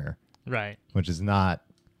Jr., Right. which is not...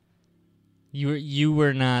 You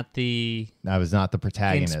were not the I was not the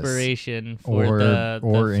protagonist. inspiration for or the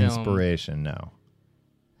film. inspiration, no.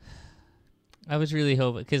 I was really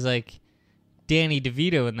hoping, because, like, Danny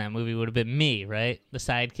DeVito in that movie would have been me, right? The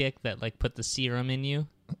sidekick that, like, put the serum in you.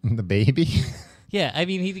 The baby? Yeah, I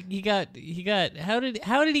mean, he got. How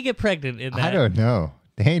did he get pregnant in that? I don't know.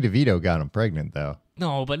 Danny DeVito got him pregnant, though.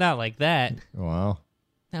 No, but not like that. Well,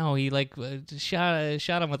 No, he like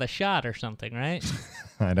shot him with a shot or something, right?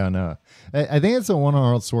 I don't know. I think it's the one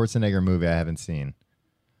Arnold Schwarzenegger movie I haven't seen.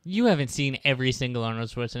 You haven't seen every single Arnold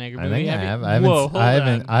Schwarzenegger movie. I think I have have. you? Whoa, hold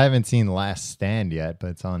on. I haven't seen Last Stand yet,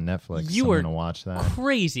 but it's on Netflix. You so are I'm gonna watch that.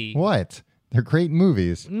 Crazy. What? They're great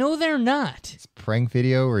movies. No, they're not. It's a prank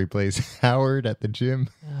video where he plays Howard at the gym.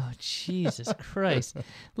 Oh, Jesus Christ.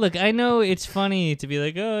 Look, I know it's funny to be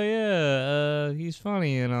like, oh, yeah, he's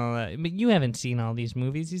funny and all that. But you haven't seen all these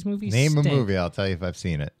movies. These movies Name stink. a movie, I'll tell you if I've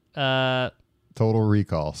seen it. Total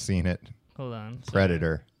Recall, seen it. Hold on. Sorry.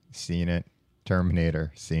 Predator, seen it.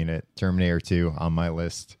 Terminator, seen it. Terminator 2 on my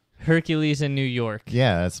list. Hercules in New York.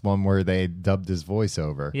 Yeah, that's one where they dubbed his voice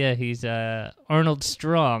over. Yeah, he's Arnold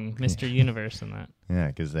Strong, Mr. Universe in that. Yeah,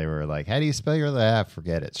 because they were like, how do you spell your last?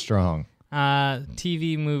 Forget it. Strong.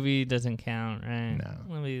 TV movie doesn't count, right?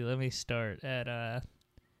 No. Let me start at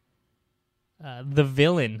The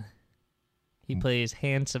Villain. He plays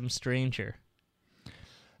Handsome Stranger.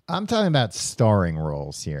 I'm talking about starring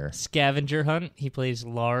roles here. Scavenger Hunt. He plays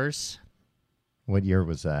Lars. What year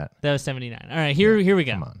was that? That was 79. All right, here we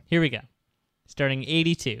go. come on. Here we go. Starting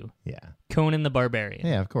 82. Yeah. Conan the Barbarian.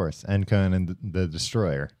 Yeah, of course. And Conan the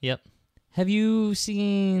Destroyer. Yep. Have you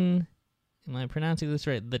seen, am I pronouncing this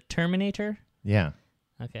right? The Terminator? Yeah.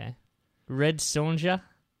 Okay. Red Sonja?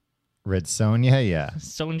 Red Sonja, yeah.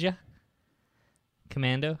 Sonja?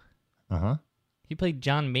 Commando? Uh-huh. He played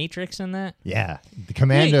John Matrix in that? Yeah. The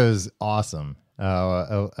Commando's awesome.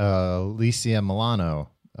 Alicia Milano.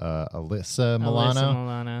 Alyssa Milano. Alyssa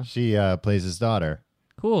Milano. She plays his daughter.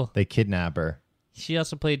 Cool. They kidnap her. She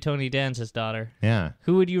also played Tony Danza's daughter. Yeah.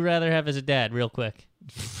 Who would you rather have as a dad, real quick?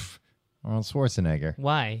 Arnold Schwarzenegger.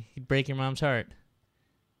 Why? He'd break your mom's heart.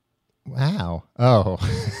 Wow. Oh.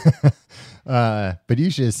 But you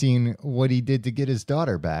should have seen what he did to get his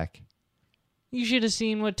daughter back. You should have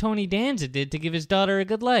seen what Tony Danza did to give his daughter a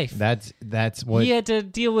good life. That's what... He had to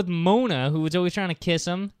deal with Mona, who was always trying to kiss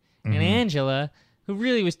him, Mm-hmm. and Angela, who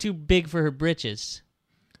really was too big for her britches.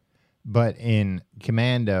 But in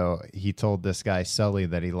Commando, he told this guy, Sully,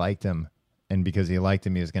 that he liked him. And because he liked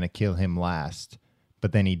him, he was going to kill him last.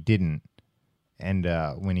 But then he didn't. And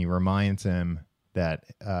when he reminds him that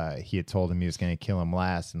he had told him he was going to kill him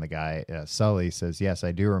last, and the guy, Sully, says, yes,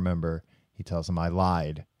 I do remember. He tells him, I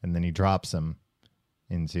lied. And then he drops him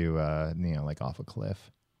into, like off a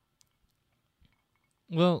cliff.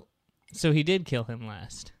 Well, so he did kill him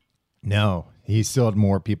last. No, he still had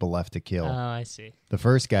more people left to kill. Oh, I see. The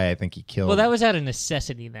first guy, I think he killed. Well, that was out of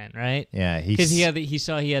necessity then, right? Yeah, Because he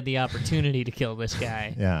saw he had the opportunity to kill this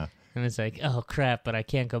guy. Yeah. And it's like, oh, crap, but I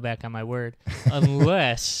can't go back on my word.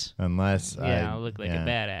 Unless, Unless I'll look like a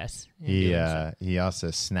badass. He also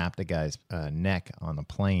snapped a guy's neck on the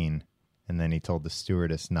plane, and then he told the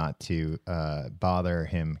stewardess not to bother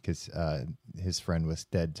him because his friend was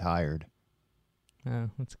dead tired. Oh,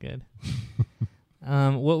 that's good.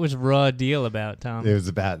 What was Raw Deal about, Tom? It was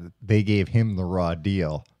about they gave him the raw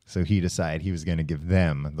deal, so he decided he was going to give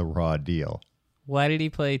them the raw deal. Why did he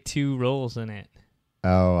play two roles in it?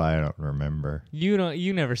 Oh, I don't remember. You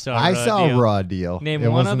never saw I Raw saw Deal. Raw Deal. Name It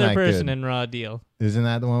one wasn't other that person good. in Raw Deal. Isn't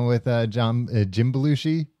that the one with Jim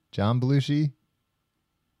Belushi? John Belushi?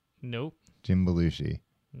 Nope. Jim Belushi.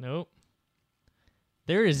 Nope.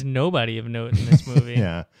 There is nobody of note in this movie.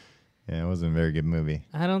 Yeah, it wasn't a very good movie.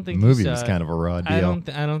 I don't The think movie you saw was it. kind of a raw deal.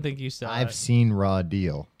 I don't think you saw I've it. seen Raw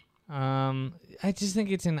Deal. I just think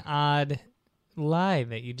it's an odd lie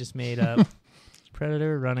that you just made up.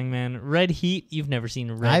 Predator, Running Man, Red Heat. You've never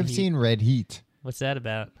seen Red Heat. I've seen Red Heat. What's that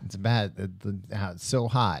about? It's bad. How it's so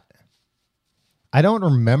hot. I don't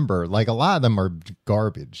remember. Like, a lot of them are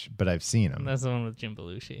garbage, but I've seen them. That's the one with Jim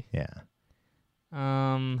Belushi. Yeah.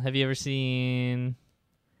 Have you ever seen?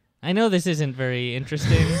 I know this isn't very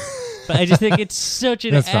interesting, but I just think it's such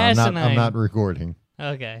an That's fine. asinine. I'm not recording.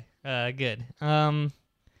 Okay. Good.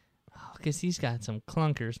 Because he's got some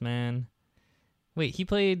clunkers, man. Wait, he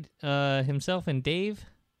played himself in Dave?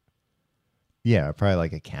 Yeah, probably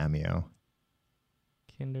like a cameo.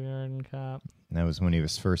 Kindergarten Cop. And that was when he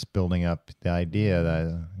was first building up the idea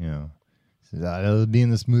that, I'll be in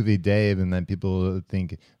this movie, Dave, and then people would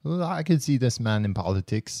think, oh, I could see this man in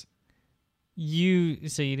politics. So you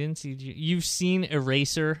didn't see... You've seen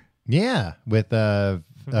Eraser? Yeah, with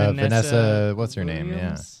Vanessa, what's her name?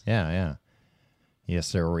 Williams? Yeah.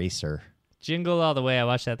 Yes, Eraser. Jingle All the Way. I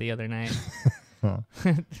watched that the other night.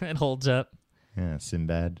 That holds up. Yeah,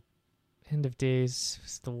 Sinbad. End of Days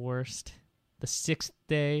was the worst. The Sixth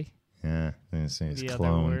Day. Yeah, it's The other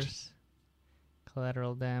cloned. worst.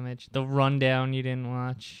 Collateral Damage. The Rundown you didn't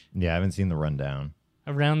watch. Yeah, I haven't seen The Rundown.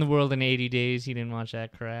 Around the World in 80 Days. You didn't watch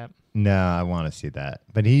that crap. No, I want to see that.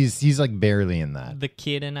 But he's like barely in that. The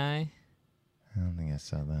Kid and I. I don't think I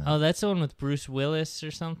saw that. Oh, that's the one with Bruce Willis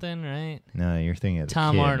or something, right? No, you're thinking of the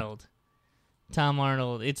Tom Kid. Arnold. Tom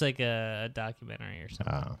Arnold. It's like a documentary or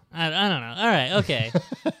something. Oh. I don't know. All right. Okay.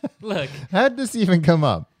 Look. How'd this even come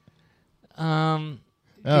up? Oh,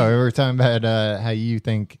 we were talking about how you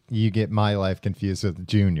think you get My Life confused with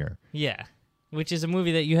Junior. Yeah. Which is a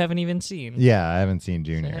movie that you haven't even seen. Yeah, I haven't seen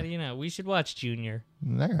So how do Junior. you know? We should watch Junior.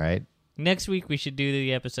 All right. Next week we should do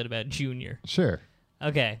the episode about Junior. Sure.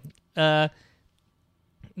 Okay.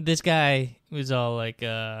 This guy was all like,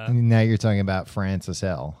 Now you're talking about Francis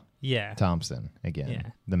L. yeah. Thompson again.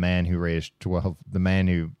 Yeah. The man who raised 12, the man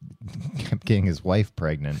who kept getting his wife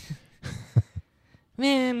pregnant.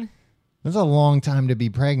 Man. That's a long time to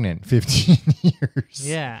be pregnant, 15 years.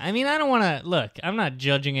 Yeah. I mean, I don't want to, look, I'm not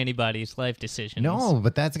judging anybody's life decisions. No,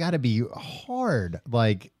 but that's got to be hard.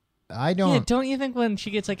 Like, I don't. Yeah, don't you think when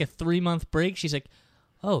she gets like a 3-month break, she's like,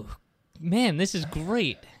 oh, man, this is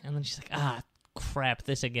great. And then she's like, crap,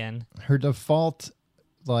 this again. Her default,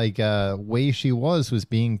 way she was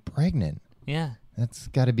being pregnant. Yeah. That's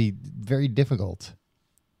got to be very difficult.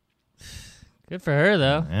 Good for her,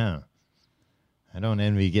 though. Yeah. I don't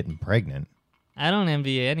envy getting pregnant. I don't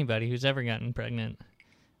envy anybody who's ever gotten pregnant.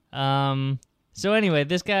 So anyway,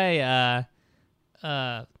 this guy,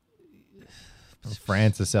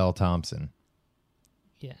 Francis L. Thompson.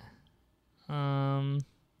 yeah.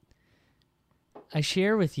 I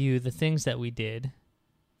share with you the things that we did,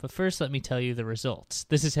 but first let me tell you the results.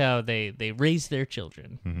 This is how they raise their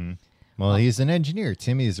children. Mm-hmm. Well, he's an engineer.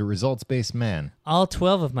 Timmy is a results-based man. All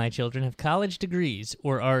 12 of my children have college degrees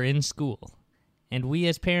or are in school, and we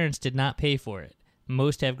as parents did not pay for it.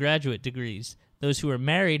 Most have graduate degrees. Those who are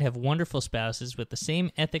married have wonderful spouses with the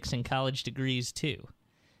same ethics and college degrees, too.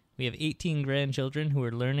 We have 18 grandchildren who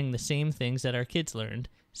are learning the same things that our kids learned: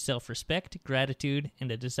 self-respect, gratitude,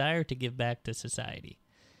 and a desire to give back to society.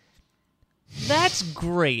 That's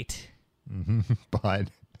great. But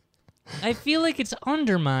I feel like it's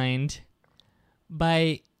undermined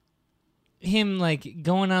by him,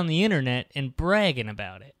 going on the internet and bragging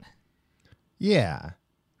about it. yeah.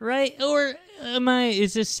 Right? Or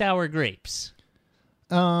is this sour grapes?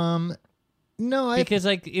 No, Because,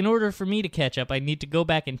 in order for me to catch up, I need to go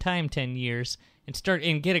back in time 10 years and start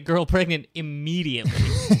and get a girl pregnant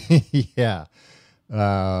immediately. yeah.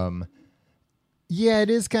 Yeah, it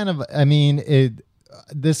is kind of,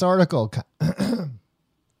 this article,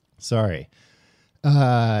 sorry.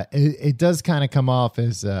 It does kind of come off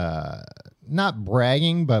as, not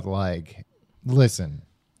bragging, but listen,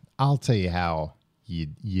 I'll tell you how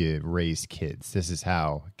you raise kids. This is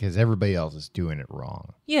how, because everybody else is doing it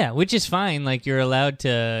wrong. Yeah, which is fine. You're allowed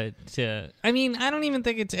to. I mean, I don't even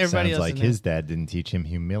think it's everybody Sounds else. like his dad didn't teach him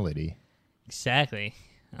humility. Exactly.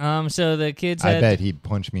 So the kids I had. bet he'd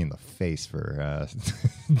punch me in the face for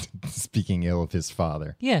speaking ill of his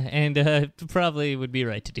father. Yeah, and probably would be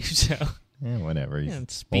right to do so. Yeah, whatever. He's And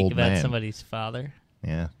speak old about man. somebody's father.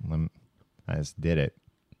 Yeah, I just did it.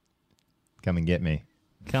 Come and get me.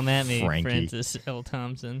 Come at me, Frankie. Francis L.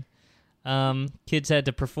 Thompson. Kids had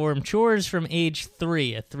to perform chores from age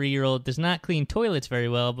 3. A 3-year-old does not clean toilets very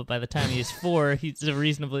well, but by the time he is 4, he's a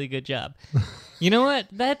reasonably good job. You know what?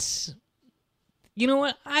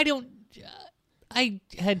 I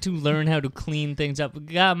had to learn how to clean things up.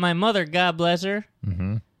 God, my mother, God bless her,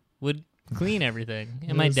 would clean everything.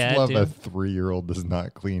 And my dad, love too. a 3-year-old does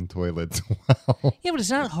not clean toilets well. Yeah, but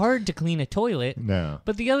it's not hard to clean a toilet. No.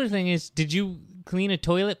 But the other thing is, did you clean a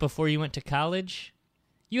toilet before you went to college?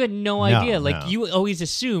 You had no idea. no. You always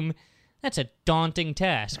assume that's a daunting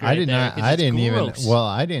task. Right I did there, not. 'cause I it's didn't gross. even. Well,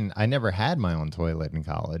 I didn't. I never had my own toilet in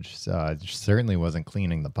college, so I certainly wasn't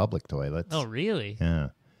cleaning the public toilets. Oh, really? Yeah.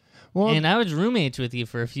 Well, And I was roommates with you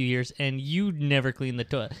for a few years, and you never cleaned the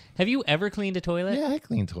toilet. Have you ever cleaned a toilet? yeah, I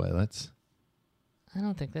clean toilets. I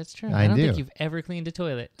don't think that's true. I don't do. think you've ever cleaned a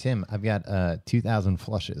toilet. Tim, I've got 2,000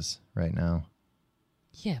 flushes right now.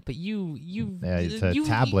 Yeah, but you it's a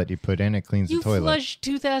tablet you put in, it cleans the You toilet. flush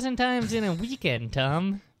 2,000 times in a weekend,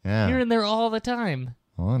 Tom. Yeah. You're in there all the time.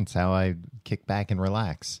 Well, that's how I kick back and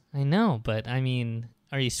relax. I know, but I mean,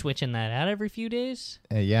 are you switching that out every few days?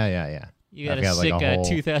 Yeah. You got I've a got, sick like, a whole-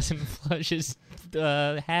 2,000 flushes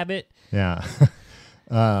habit? Yeah.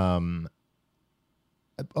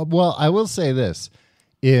 Well, I will say this.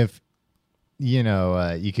 If, you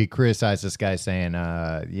could criticize this guy saying,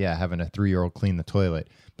 having a 3-year-old clean the toilet.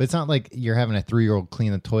 But it's not like you're having a 3-year-old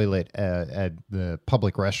clean the toilet at the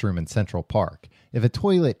public restroom in Central Park. If a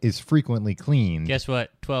toilet is frequently cleaned... Guess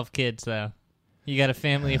what? 12 kids, though. You got a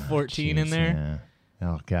family of 14 in there? Yeah.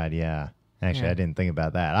 Oh, God, yeah. Actually, Yeah. I didn't think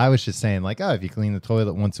about that. I was just saying, if you clean the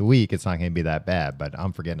toilet once a week, it's not going to be that bad. But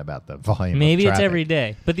I'm forgetting about the volume. Maybe of it's traffic. every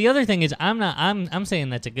day. But the other thing is, I'm saying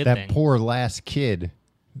that's a good That thing. poor last kid,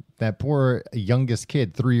 that poor youngest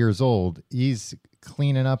kid, 3 years old, he's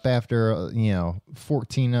cleaning up after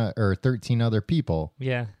 14 or 13 other people.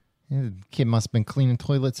 Yeah. The kid must have been cleaning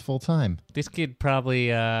toilets full time. This kid probably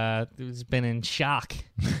has been in shock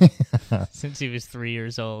since he was 3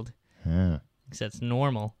 years old. Yeah. Because that's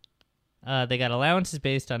normal. They got allowances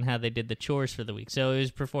based on how they did the chores for the week. So it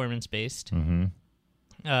was performance-based. Mm-hmm.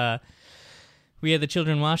 We had the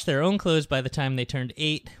children wash their own clothes by the time they turned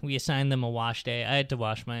 8. We assigned them a wash day. I had to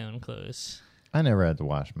wash my own clothes. I never had to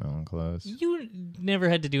wash my own clothes. You never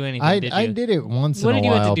had to do anything, did you? I did it once What in a did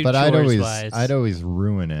you have to while, do but chores-wise? I'd always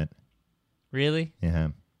ruin it. Really? Yeah.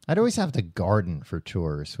 I'd always have to garden for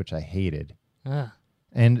chores, which I hated. Ugh.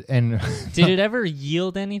 And Did it ever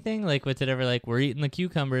yield anything? Like, was it ever like, we're eating the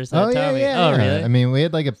cucumbers that oh Tommy... yeah. Oh, really? I mean, we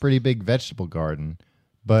had like a pretty big vegetable garden,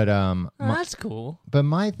 but that's cool. but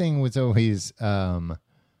my thing was always that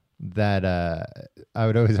I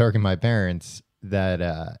would always argue with my parents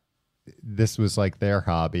that this was like their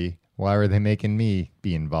hobby. Why were they making me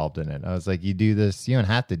be involved in it? I was like, you do this, you don't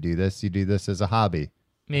have to do this. You do this as a hobby.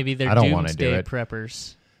 Maybe they're I don't wanna do doomsday it.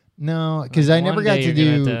 preppers. No, because I never One got day to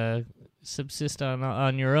you're do. gonna have to subsist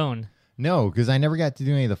on your own. No, because I never got to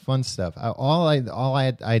do any of the fun stuff.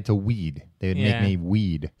 I had to weed. They would Yeah. make me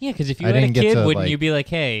weed. Yeah, because if you I had a didn't get kid, to, wouldn't like- you be like,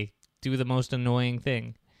 hey, do the most annoying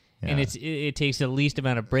thing? And Yeah. it takes the least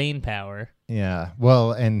amount of brain power. Yeah.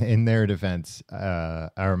 Well, and in their defense, I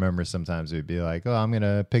remember sometimes it would be like, oh, I'm going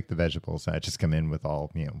to pick the vegetables. And I'd just come in with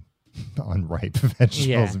all, unripe vegetables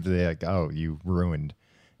Yeah. and be like, oh, you ruined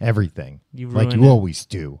everything. You like ruined you it. always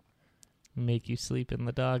do. Make you sleep in the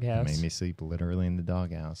It doghouse. made me sleep literally in the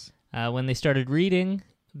doghouse. When they started reading,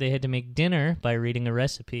 they had to make dinner by reading a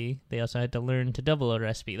recipe. They also had to learn to double a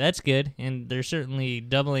recipe. That's good. And they're certainly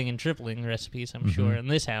doubling and tripling recipes, I'm sure, in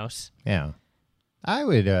this house. Yeah. I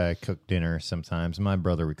would cook dinner sometimes. My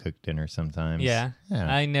brother would cook dinner sometimes. Yeah. Yeah.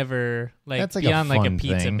 I never, That's like a beyond like a fun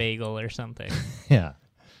pizza thing. bagel or something. Yeah.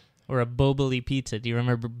 Or a Boboli pizza. Do you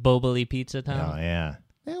remember Boboli pizza, Tom? Oh, yeah.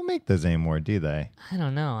 They don't make those anymore, do they? I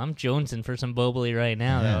don't know. I'm jonesing for some Boboli right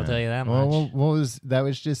now, though, I'll tell you that much. Well, what was that?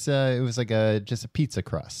 Was just it was like just a pizza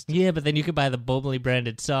crust. Yeah, but then you could buy the Boboli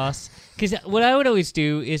branded sauce. Because what I would always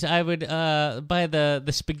do is I would buy the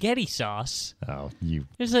spaghetti sauce. Oh, you.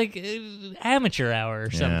 It's like amateur hour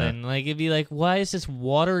or something. Like, it'd be like, why is this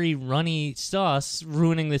watery, runny sauce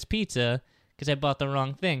ruining this pizza? Because I bought the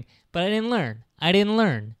wrong thing. But I didn't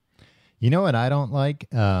learn. You know what I don't like?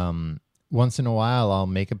 Once in a while, I'll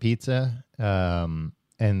make a pizza, and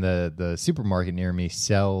the supermarket near me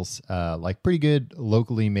sells like pretty good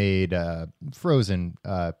locally made frozen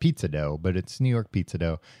pizza dough, but it's New York pizza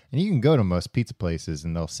dough, and you can go to most pizza places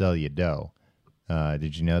and they'll sell you dough.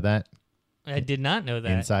 Did you know that? I did not know that.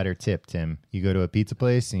 Insider tip, Tim. You go to a pizza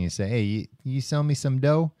place and you say, "Hey, you sell me some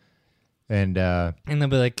dough?" And they'll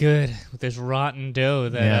be like, good, with this rotten dough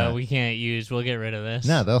that Yeah. we can't use, we'll get rid of this.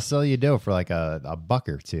 no, they'll sell you dough for like a buck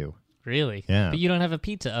or two. Really? Yeah. But you don't have a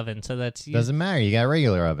pizza oven, so that's... Doesn't matter. You got a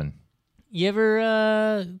regular oven. You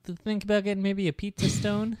ever think about getting maybe a pizza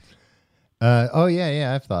stone? Oh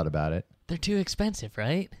yeah, I've thought about it. They're too expensive,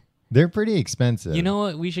 right? They're pretty expensive. You know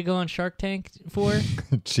what we should go on Shark Tank for?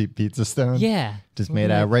 cheap pizza stone. Yeah. Just made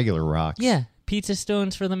out of regular rocks. Yeah, pizza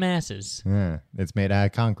stones for the masses. Yeah. It's made out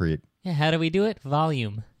of concrete. Yeah, how do we do it?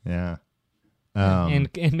 Volume. Yeah. And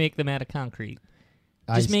make them out of concrete.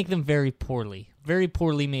 Just I- make them very poorly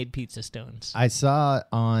made pizza stones. I saw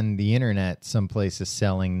on the internet some places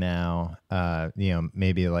selling now,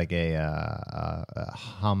 maybe like a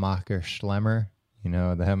Hammacher Schlemmer, you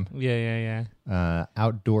know them, Yeah.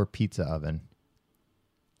 outdoor pizza oven.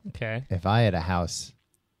 Okay. If I had a house,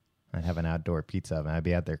 I'd have an outdoor pizza oven. I'd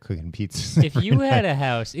be out there cooking pizzas. If you had a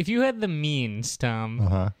house, if you had the means, Tom,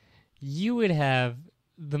 Uh-huh. you would have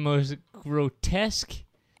the most grotesque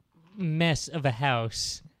mess of a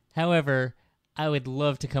house. However, I would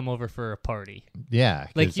love to come over for a party. Yeah,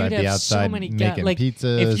 Like, 'cause you'd I'd have be so outside many making like,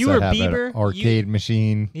 pizzas. if you were I'd have Bieber, an arcade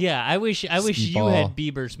machine. Yeah, I wish you ball. had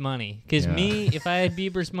Bieber's money. Because Yeah. me, if I had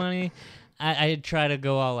Bieber's money, I'd try to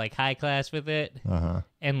go all like high class with it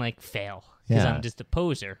and like fail because Yeah. I'm just a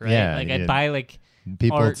poser, right? Yeah, like yeah. I'd buy like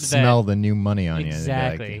People art would smell the new money on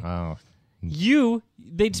Exactly. you. They'd be like, oh,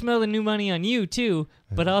 they'd smell the new money on you too,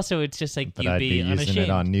 but also it's just like but you'd I'd be using unashamed. it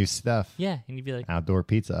on new stuff. Yeah, and you'd be like, Outdoor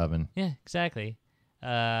pizza oven. yeah, exactly.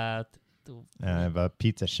 I have a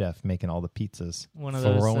pizza chef making all the pizzas, One of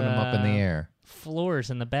throwing those, them up in the air. floors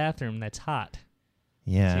in the bathroom that's hot, so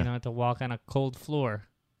Yeah, you don't have to walk on a cold floor.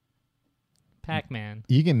 Pac-Man,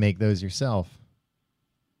 you can make those yourself.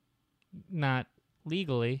 not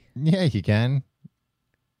legally. Yeah, you can.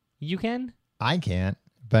 You can? I can't,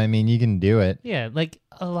 but I mean, you can do it. Yeah, like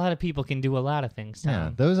a lot of people can do a lot of things, Tom.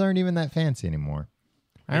 Yeah, those aren't even that fancy anymore.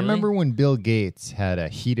 I Really? remember when Bill Gates had a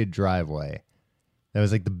heated driveway. That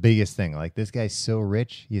was like the biggest thing. Like, this guy's so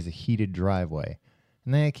rich, he has a heated driveway.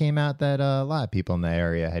 And then it came out that a lot of people in the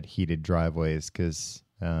area had heated driveways because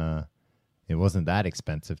it wasn't that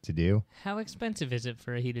expensive to do. How expensive is it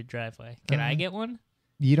for a heated driveway? Can I get one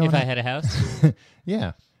You don't if I have- had a house?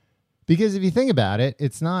 Yeah. Because if you think about it,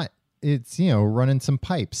 it's running some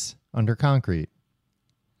pipes under concrete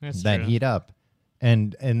That's that true. heat up.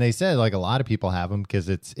 And they said like a lot of people have them because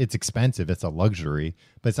it's expensive. It's a luxury,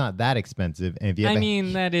 but it's not that expensive. And if you have I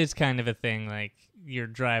mean, that is kind of a thing. Like, your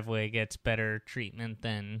driveway gets better treatment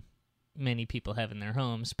than many people have in their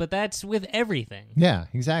homes, but that's with everything. yeah,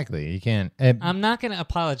 exactly. You can't. I'm not going to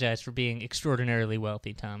apologize for being extraordinarily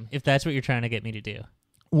wealthy, Tom, if that's what you're trying to get me to do.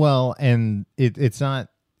 Well, and it's not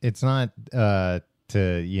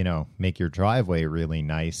to make your driveway really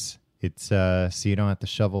nice. It's so you don't have to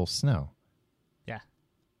shovel snow. Yeah,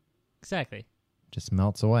 exactly. Just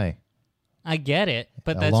melts away I get it,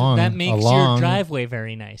 but Along- that makes your along- driveway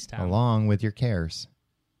very nice, Tom. along with your cares.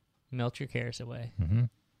 Melt your cares away. Mm-hmm.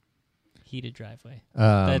 Heated driveway.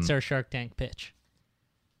 That's our Shark Tank pitch.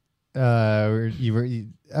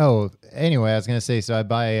 Anyway, I was gonna say, so I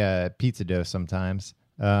buy pizza dough sometimes.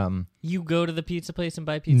 You go to the pizza place and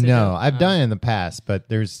buy pizza No, dough? I've done it in the past, but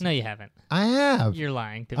there's No, you haven't. I have. You're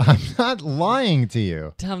lying to me. I'm not lying to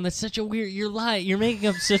you. Tom, that's such a weird... You're lying. You're making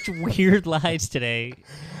up such weird lies today.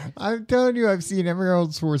 I'm telling you, I've seen every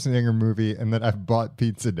Arnold Schwarzenegger movie, and that I've bought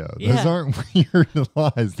pizza dough. Those Yeah. aren't weird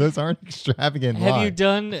lies. Those aren't extravagant lies.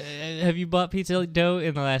 Have you bought pizza dough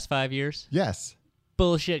in the last 5 years? Yes.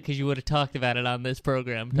 Bullshit, because you would have talked about it on this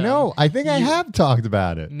program, Tom. No, I think I have talked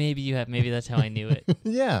about it. Maybe you have. Maybe that's how I knew it.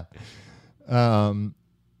 Yeah.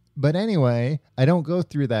 But anyway, I don't go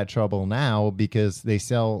through that trouble now because they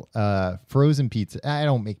sell frozen pizza. I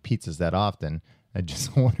don't make pizzas that often. I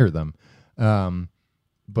just order them.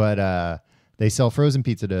 But they sell frozen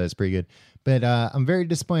pizza dough. It's pretty good. But I'm very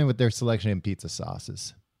disappointed with their selection in pizza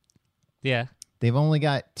sauces. Yeah. They've only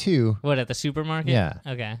got 2. What, at the supermarket? Yeah.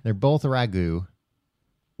 Okay. They're both ragu.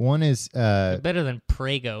 One is Better than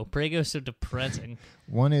Prego. Prego's so depressing.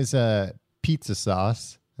 pizza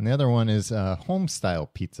sauce, and the other one is home style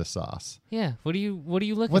pizza sauce. Yeah. What are you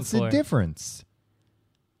looking What's for? the difference?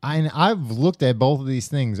 I've looked at both of these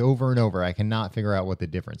things over and over. I cannot figure out what the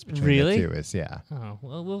difference between Really? the two is. Yeah, Oh,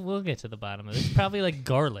 well, we'll get to the bottom of this. Probably like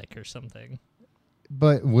garlic or something.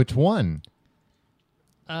 but which one?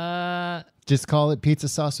 Well, Just call it pizza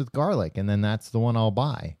sauce with garlic, and then that's the one I'll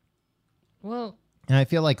buy. And I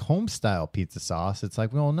feel like home style pizza sauce. It's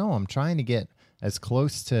like, well, no, I'm trying to get as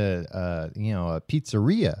close to a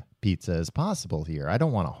pizzeria pizza as possible here. I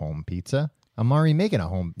don't want a home pizza. I'm already making a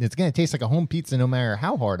home. It's going to taste like a home pizza no matter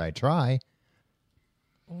how hard I try.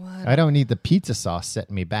 what? I don't need the pizza sauce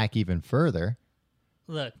setting me back even further.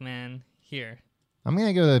 Look, man. Here. I'm going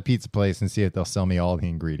to go to the pizza place and see if they'll sell me all the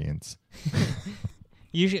ingredients.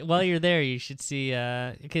 You should, while you're there, you should see,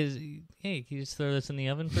 because, hey, can you just throw this in the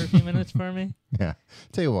oven for a few minutes for me? Yeah.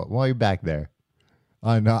 Tell you what, while you're back there,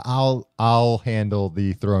 no, I'll handle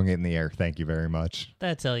the throwing it in the air. Thank you very much.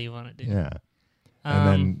 That's all you want to do. Yeah.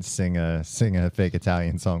 And then sing a fake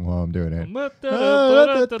Italian song while I'm doing it.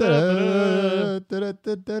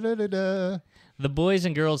 The boys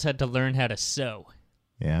and girls had to learn how to sew.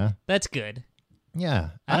 Yeah. That's good. Yeah.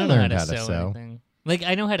 I don't know how learned to sew anything. Like,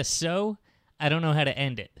 I know how to sew. I don't know how to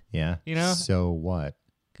end it. Yeah. You know? So what?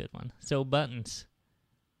 Good one. Sew buttons.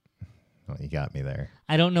 Well, you got me there.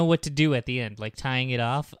 I don't know what to do at the end. Like, tying it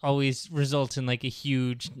off always results in, like, a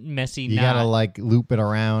huge, messy You knot. gotta like loop it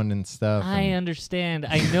around and stuff. I and- understand.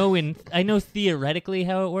 I know theoretically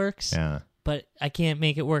how it works, Yeah. but I can't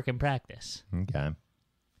make it work in practice. Okay.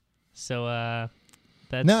 So,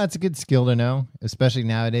 No, it's a good skill to know, especially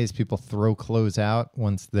nowadays. People throw clothes out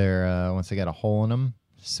once they got a hole in them.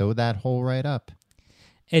 Sew that hole right up.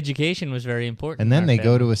 Education was very important. And then they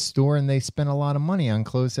go to a store and they spend a lot of money on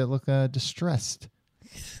clothes that look distressed.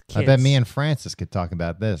 Kids. I bet me and Francis could talk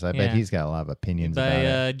about this. I bet Yeah. he's got a lot of opinions about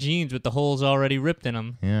it. Jeans with the holes already ripped in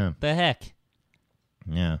them. Yeah, The heck?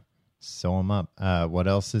 yeah. Sew them up. What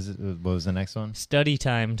else is it? What was the next one? Study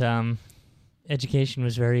time, Tom. Education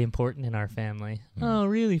was very important in our family. Oh,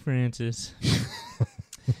 really, Francis?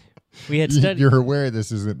 We had study. You're aware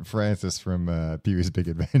this isn't Francis from Pee-wee's Big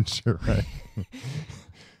Adventure, right?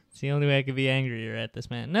 It's the only way I could be angrier at this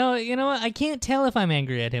man. No, you know what? I can't tell if I'm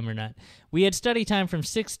angry at him or not. We had study time from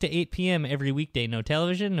 6 to 8 p.m. every weekday. No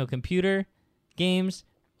television, no computer, games,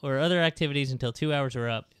 or other activities until 2 hours were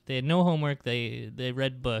up. They had no homework. They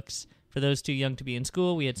read books. For those too young to be in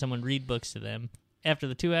school, we had someone read books to them. After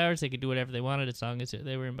the 2 hours, they could do whatever they wanted as long as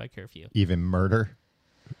they were in by curfew. Even murder?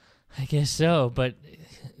 I guess so, but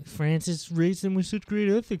Francis raised them with such great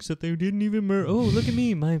ethics that they didn't even murder. Oh, look at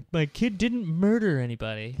me. My kid didn't murder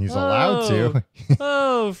anybody. He's allowed to.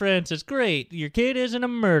 Oh, Francis, great. Your kid isn't a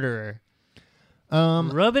murderer.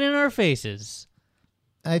 Rub it in our faces.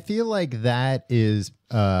 I feel like that is...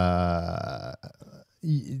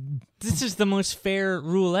 This is the most fair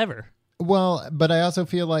rule ever. Well, but I also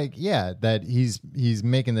feel like, yeah, that he's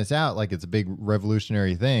making this out like it's a big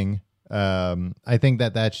revolutionary thing. I think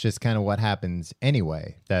that that's just kind of what happens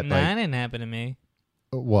anyway. That That didn't happen to me.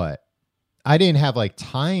 What? I didn't have like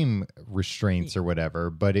time restraints or whatever,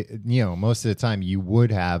 but most of the time you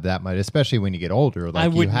would have that much, especially when you get older. Like I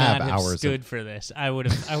would you have not have hours. stood for this. I would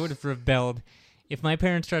have rebelled. If my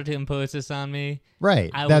parents tried to impose this on me,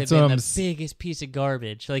 Right. I would have been the biggest piece of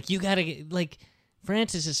garbage. Like, you gotta get, like,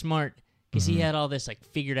 Francis is smart because he had all this like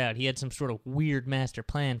figured out. He had some sort of weird master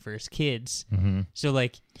plan for his kids. So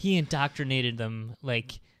like he indoctrinated them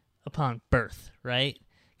like upon birth, right?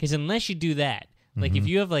 Because unless you do that, like if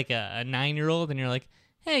you have like a 9-year-old and you're like,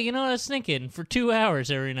 hey, you know what I was thinking? For 2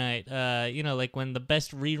 hours every night, like when the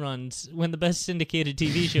best syndicated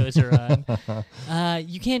TV shows are on,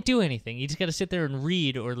 you can't do anything. You just got to sit there and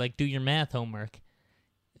read or like do your math homework.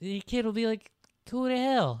 Your kid will be like, go to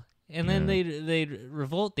hell. And then they'd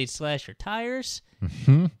revolt. They'd slash your tires.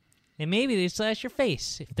 And maybe they'd slash your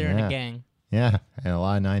face if they're in a gang. Yeah, and a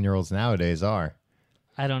lot of 9-year-olds nowadays are.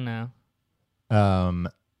 I don't know.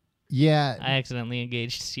 Yeah. I accidentally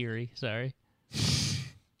engaged Siri. Sorry.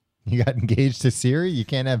 You got engaged to Siri? You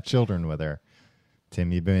can't have children with her.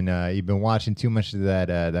 Tim, you've been watching too much of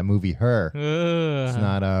that movie Her. It's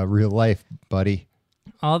not real life, buddy.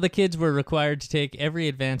 All the kids were required to take every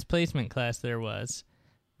advanced placement class there was.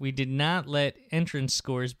 We did not let entrance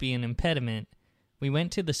scores be an impediment. We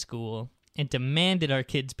went to the school and demanded our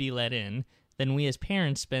kids be let in. Then we as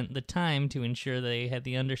parents spent the time to ensure they had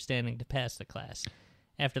the understanding to pass the class.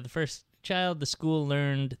 After the first child, the school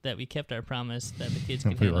learned that we kept our promise that the kids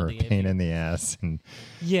could handle the We were a pain in the ass.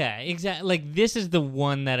 Yeah, exactly. Like, this is the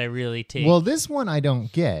one that I really take. Well, this one I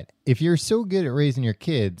don't get. If you're so good at raising your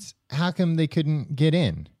kids, how come they couldn't get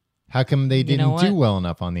in? How come they didn't do well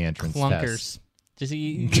enough on the entrance Clunkers. test?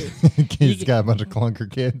 He's got a bunch of clunker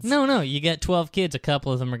kids. No, you got 12 kids. A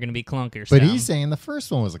couple of them are going to be clunkers. But he's saying the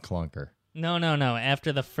first one was a clunker. No.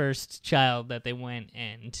 After the first child that they went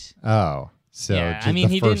and... Oh, so yeah, just I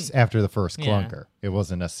mean, after the first Yeah. clunker. It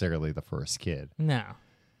wasn't necessarily the first kid. No.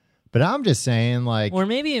 But I'm just saying, like... Or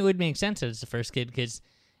maybe it would make sense as the first kid because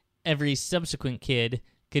every subsequent kid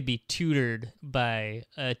could be tutored by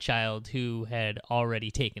a child who had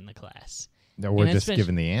already taken the class. No, we're just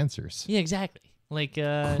given the answers. Yeah, exactly. Like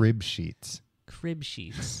crib sheets. Crib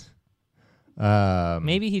sheets. Um,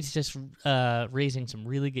 Maybe he's just raising some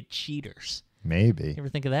really good cheaters. Maybe. You ever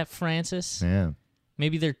think of that, Francis? Yeah.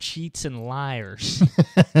 Maybe they're cheats and liars.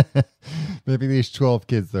 Maybe these 12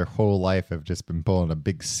 kids their whole life have just been pulling a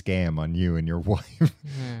big scam on you and your wife.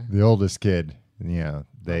 Yeah. The oldest kid, the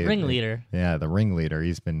ringleader. The ringleader.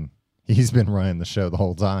 He's been running the show the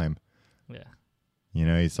whole time.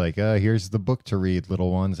 Yeah. He's like, here's the book to read,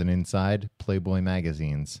 little ones, and inside, Playboy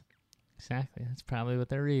magazines. Exactly. That's probably what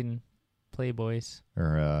they're reading. Playboys.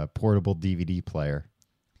 Or a portable DVD player.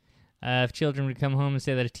 If children would come home and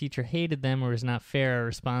say that a teacher hated them or was not fair, our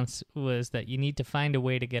response was that you need to find a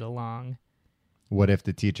way to get along. What if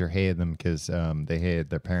the teacher hated them because they hated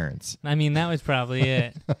their parents? I mean, that was probably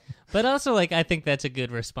it. But also, like, I think that's a good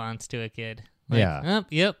response to a kid. Like, yeah.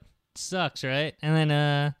 Yep. Sucks, right? And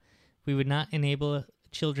then we would not enable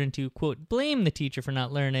children to, quote, blame the teacher for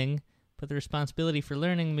not learning, put the responsibility for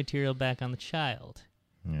learning material back on the child.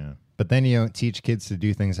 Yeah. But then you don't teach kids to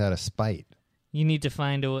do things out of spite. You need to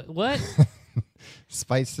find a... What?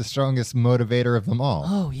 Spite's the strongest motivator of them all.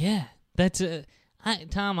 Oh yeah, that's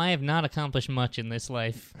Tom. I have not accomplished much in this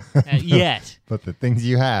life yet. But the things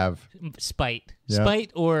you have. Spite, Yep.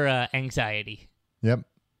 spite, or anxiety. Yep.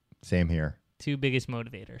 Same here. Two biggest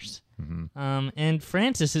motivators. Mm-hmm. And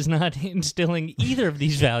Francis is not instilling either of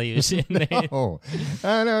these values in there. Oh, I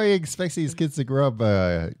don't know. He expects these kids to grow up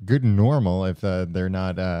good and normal if they're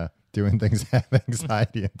not doing things that have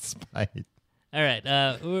anxiety and spite. All right,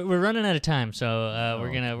 we're running out of time, so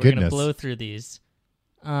we're gonna goodness. blow through these.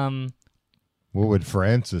 What would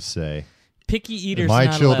Francis say? Picky eaters. My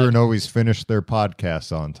not children allowed. always finish their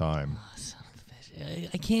podcasts on time.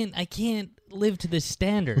 I can't live to this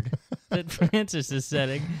standard that Francis is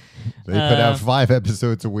setting. They put out 5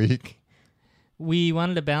 episodes a week, We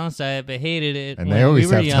wanted a balanced diet, but hated it and when they always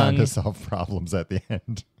we were have time young. to solve problems at the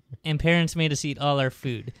end. And parents made us eat all our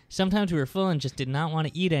food. Sometimes we were full and just did not want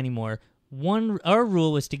to eat anymore. Our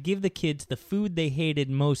rule was to give the kids the food they hated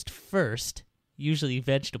most first, usually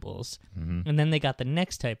vegetables, and then they got the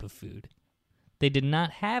next type of food. They did not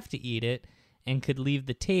have to eat it and could leave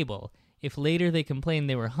the table. If later they complained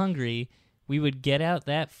they were hungry, we would get out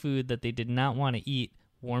that food that they did not want to eat,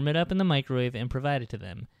 warm it up in the microwave, and provide it to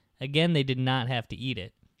them. Again, they did not have to eat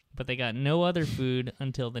it, but they got no other food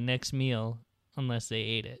until the next meal unless they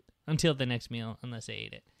ate it.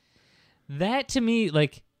 That, to me,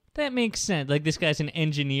 like, that makes sense. Like, this guy's an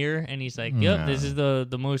engineer, and he's like, yep, this is the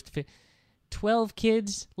most... 12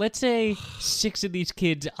 kids? Let's say 6 of these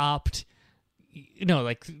kids opt... No,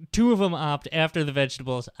 like 2 of them opt after the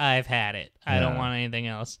vegetables. I've had it. I don't want anything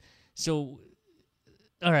else. So,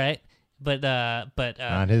 all right, but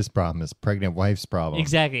Not his problem. His pregnant wife's problem.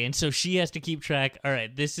 exactly. And so she has to keep track. All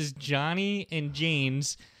right, this is Johnny and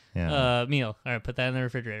Jane's meal. All right, put that in the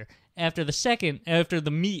refrigerator. After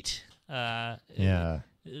the meat,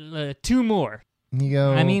 2 more. You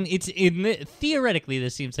go. I mean, theoretically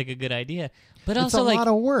this seems like a good idea, but it's also a lot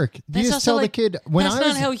of work. You that's just also tell the like, kid when that's I not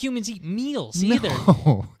was how humans eat meals either.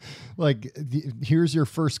 No. Like, here's your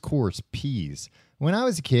first course, peas. When I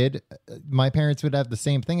was a kid, my parents would have the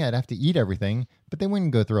same thing. I'd have to eat everything, but they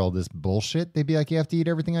wouldn't go through all this bullshit. They'd be like, you have to eat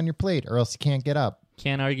everything on your plate or else you can't get up.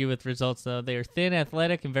 Can't argue with results, though. They are thin,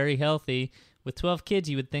 athletic, and very healthy. With 12 kids,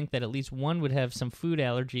 you would think that at least one would have some food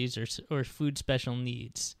allergies or food special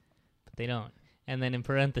needs, but they don't. And then in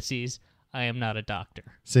parentheses, I am not a doctor.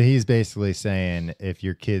 So he's basically saying if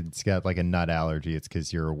your kid's got like a nut allergy, it's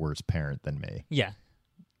because you're a worse parent than me. Yeah.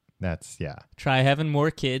 That's, Try having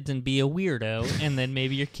more kids and be a weirdo, and then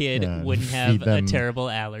maybe your kid wouldn't feed have a them- terrible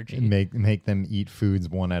allergy. Make them eat foods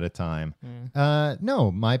one at a time.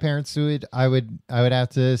 No, my parents I would have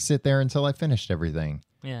to sit there until I finished everything.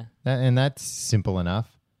 Yeah. And that's simple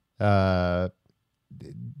enough.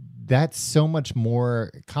 That's so much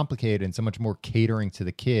more complicated and so much more catering to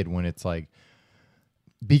the kid when it's like,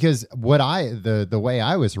 because the way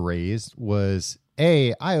I was raised was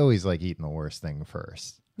I always like eating the worst thing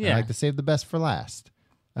first. Yeah. I like to save the best for last.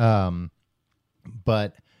 But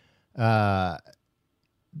the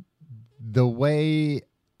way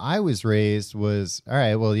I was raised was, all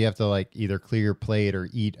right, well, you have to like either clear your plate or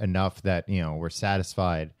eat enough that, we're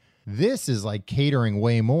satisfied. This is like catering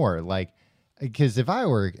way more. Like, because if I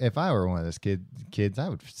were one of those kids, I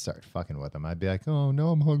would start fucking with them. I'd be like, oh no,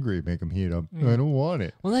 I'm hungry. Make them heat up. I don't want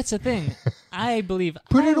it. Well, that's the thing. I believe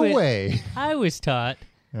Put it away. I was taught,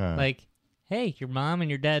 Yeah. like, hey, your mom and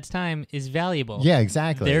your dad's time is valuable. Yeah,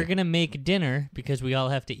 exactly. They're going to make dinner because we all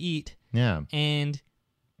have to eat. Yeah. And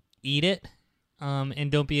eat it.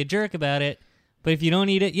 And don't be a jerk about it. But if you don't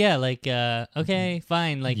eat it, okay,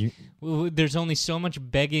 fine. Like, there's only so much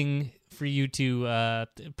begging for you to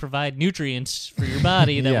provide nutrients for your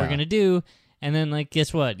body that we're going to do. And then, like,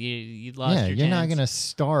 guess what? You lost your chance. You're not going to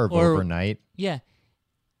starve overnight. Yeah.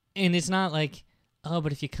 And it's not like, oh,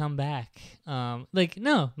 but if you come back. No,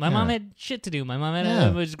 my mom had shit to do. My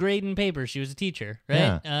mom was grading papers. She was a teacher,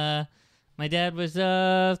 right? Yeah. My dad was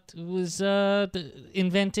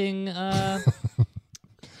inventing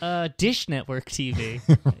Dish Network TV.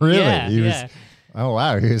 Really? Yeah, He was, yeah. Oh,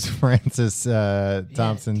 wow. He was Francis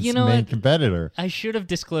Thompson's You know main what? competitor. I should have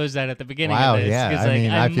disclosed that at the beginning Wow, of this. yeah. 'Cause, I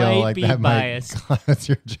mean, I feel might like be that biased. might cloud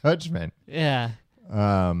your judgment. Yeah.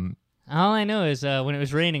 All I know is when it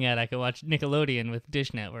was raining out, I could watch Nickelodeon with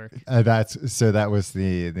Dish Network. That was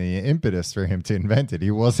the impetus for him to invent it.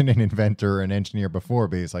 He wasn't an inventor or an engineer before,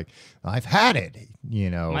 but he's like, I've had it,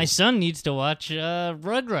 My son needs to watch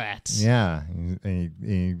Rugrats. Yeah.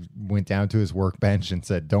 He went down to his workbench and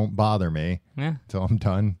said, don't bother me Yeah. till I'm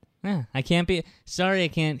done. Yeah, I can't be sorry. I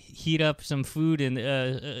can't heat up some food in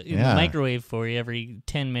the microwave for you every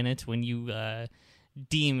 10 minutes when you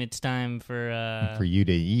deem it's time for you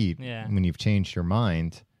to eat Yeah. when you've changed your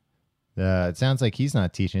mind. It sounds like he's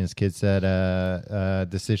not teaching his kids that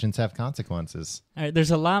decisions have consequences. All right,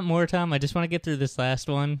 there's a lot more, Tom. I just want to get through this last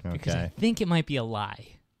one because I Okay. think it might be a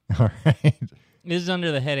lie. All right. This is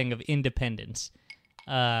under the heading of independence.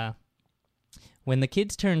 When the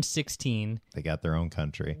kids turned 16, They got their own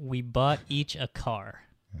country. we bought each a car.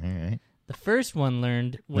 All right. The first one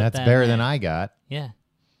learned what That's that better than meant. I got. Yeah.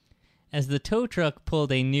 As the tow truck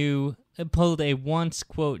pulled a once,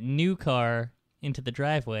 quote, new car into the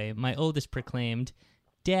driveway, my oldest proclaimed,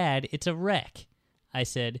 "Dad, it's a wreck." I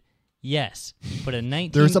said, "Yes, but a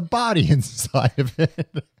 19... There's a body inside of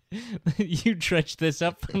it. You dredged this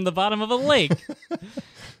up from the bottom of a lake.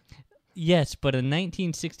 Yes, but a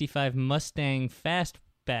 1965 Mustang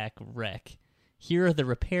Fastback wreck. Here are the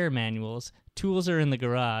repair manuals. Tools are in the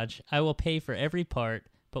garage. I will pay for every part,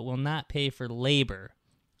 but will not pay for labor."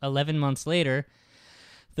 11 months later,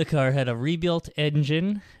 the car had a rebuilt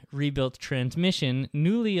engine, rebuilt transmission,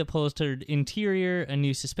 newly upholstered interior, a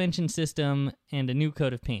new suspension system, and a new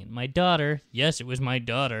coat of paint. My daughter, yes, it was my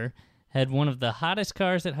daughter, had one of the hottest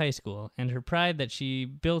cars at high school, and her pride that she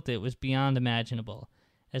built it was beyond imaginable.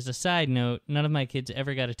 As a side note, none of my kids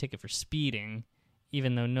ever got a ticket for speeding,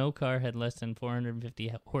 even though no car had less than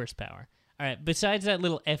 450 horsepower. All right, besides that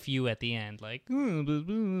little FU at the end, like...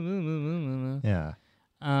 Yeah.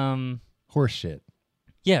 Horse shit.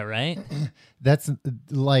 Yeah, right? That's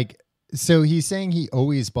like, so he's saying he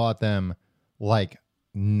always bought them like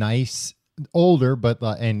nice, older, but,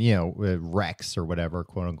 and you know, wrecks or whatever,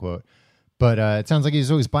 quote unquote. But it sounds like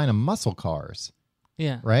he's always buying them muscle cars,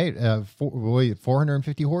 Yeah. right?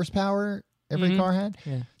 450 horsepower every car had.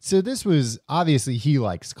 Yeah. So this was obviously he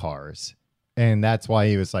likes cars. And that's why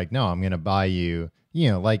he was like, no, I'm going to buy you, you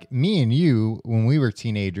know, like me and you, when we were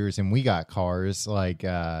teenagers and we got cars, like, we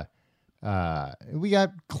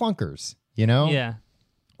got clunkers, you know? Yeah.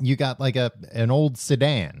 You got like an old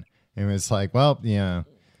sedan. And it was like, well, you know,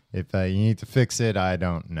 if you need to fix it, I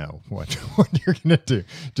don't know what you're going to do.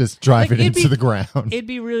 Just drive Like, it it'd into be- the ground. It'd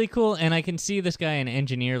be really cool, and I can see this guy, an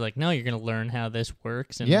engineer, like, no, you're going to learn how this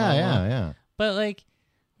works. And blah, blah, blah. Yeah. But, like,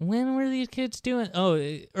 when were these kids doing... Oh,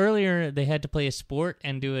 earlier they had to play a sport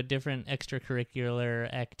and do a different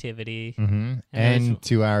extracurricular activity. Mm-hmm. And And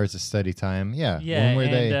 2 hours of study time. Yeah. Yeah, When were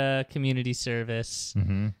and they? Community service.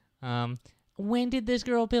 Mm-hmm. When did this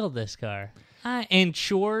girl build this car? And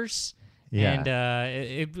chores. Yeah.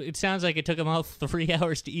 And it sounds like it took them all 3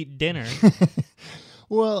 hours to eat dinner.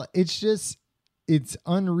 Well, it's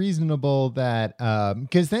unreasonable that,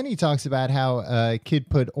 because then he talks about how a kid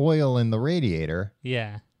put oil in the radiator.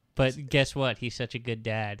 Yeah. But guess what? He's such a good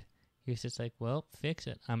dad. He was just like, well, fix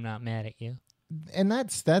it. I'm not mad at you. And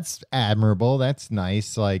that's admirable. That's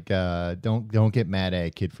nice. Like, don't get mad at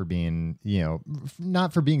a kid for being, you know,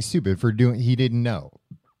 not for being stupid, for doing, he didn't know.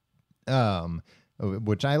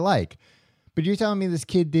 Which I like. But you're telling me this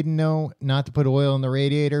kid didn't know not to put oil in the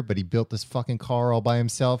radiator, but he built this fucking car all by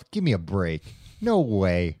himself? Give me a break. No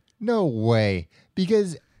way. No way.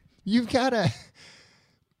 Because you've got to...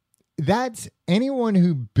 That's anyone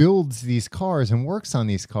who builds these cars and works on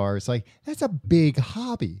these cars, like, that's a big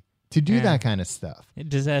hobby to do Yeah. that kind of stuff.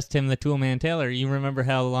 Just ask Tim the Toolman Taylor. You remember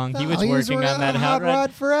how long he was working on that hot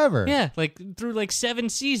rod forever. Yeah, like through like 7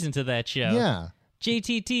 seasons of that show. Yeah.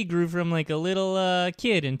 JTT grew from like a little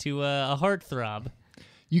kid into a heartthrob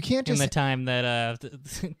You can't in just the time that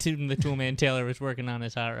Tim the Toolman Taylor was working on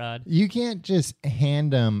his hot rod. you can't just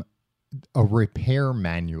hand them a repair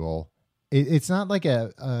manual. It's not like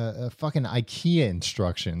a fucking IKEA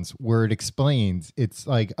instructions where it explains. It's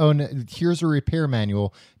like, oh, no, here's a repair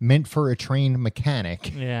manual meant for a trained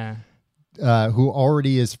mechanic Yeah. who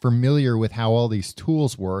already is familiar with how all these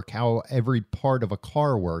tools work, how every part of a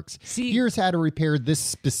car works. See- Here's how to repair this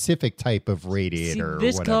specific type of radiator. See,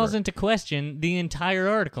 this or whatever. calls into question the entire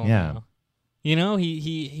article Yeah. now. You know,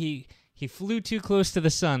 he flew too close to the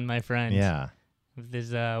sun, my friend. Yeah, With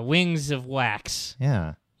his wings of wax.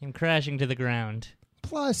 yeah. Him crashing to the ground.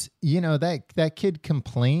 Plus, you know, that kid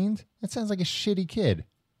complained. That sounds like a shitty kid.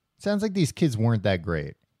 Sounds like these kids weren't that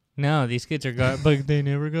great. No, these kids are but they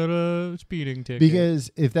never got a speeding ticket. Because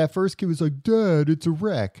if that first kid was like, "Dad, it's a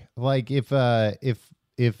wreck," like if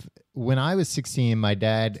when I was 16, my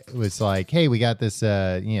dad was like, "Hey, we got this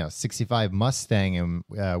 65 Mustang, and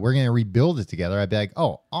we're gonna rebuild it together," I'd be like,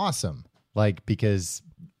 "Oh, awesome!" Like, because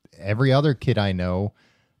every other kid I know,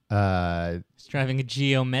 He's driving a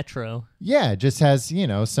Geo Metro. yeah, just has, you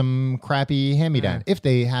know, some crappy hand-me-down if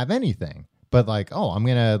they have anything. But like, oh, I'm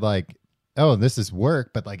gonna like, oh, this is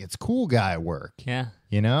work, but like it's cool guy work. Yeah.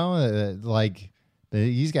 You know, like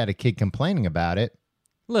he's got a kid complaining about it.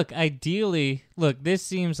 Look, ideally, this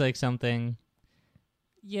seems like something,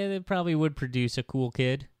 that probably would produce a cool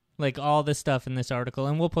kid. Like all the stuff in this article,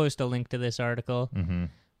 and we'll post a link to this article. Mm-hmm.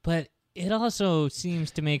 But it also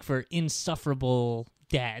seems to make for insufferable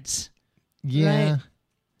dads. Yeah. Right?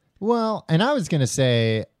 Well, and I was going to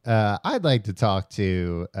say, I'd like to talk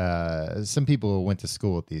to some people who went to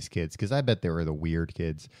school with these kids, because I bet they were the weird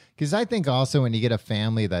kids. Because I think also when you get a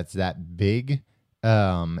family that's that big,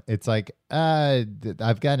 it's like,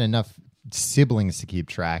 I've got enough siblings to keep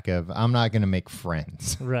track of. I'm not going to make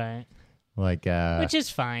friends. Right. Like, which is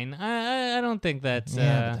fine. I don't think that's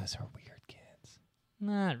but those are weird kids.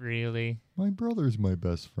 Not really. My brother's my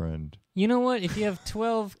best friend. You know what? If you have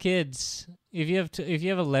 12 kids, if you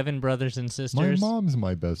have 11 brothers and sisters, My mom's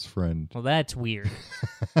my best friend. well, that's weird.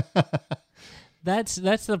 That's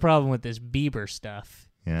the problem with this Bieber stuff.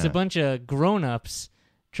 Yeah. It's a bunch of grown-ups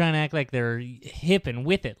trying to act like they're hip and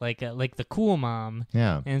with it, like the cool mom.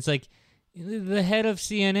 Yeah. And it's like, the head of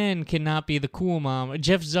CNN cannot be the cool mom.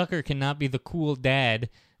 Jeff Zucker cannot be the cool dad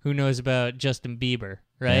who knows about Justin Bieber,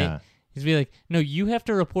 right? Yeah. He's be like, no, you have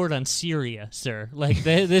to report on Syria, sir. Like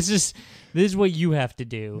this is what you have to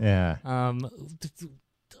do. Yeah.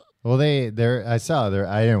 Well, I saw there.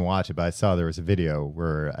 I didn't watch it, but I saw there was a video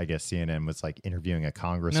where I guess CNN was like interviewing a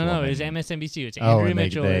congresswoman. No, it was MSNBC. It's Andrea and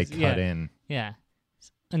Mitchell. they cut in. Yeah.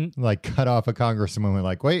 And Like cut off a congresswoman.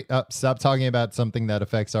 Like, wait, stop talking about something that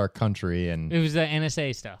affects our country. And it was the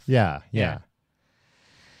NSA stuff. yeah.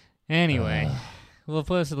 Anyway, we'll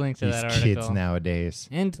post a link to These that article. kids nowadays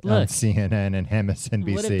And on look, CNN and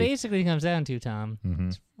MSNBC. what it basically comes down to, Tom, Mhm.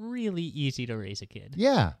 it's really easy to raise a kid.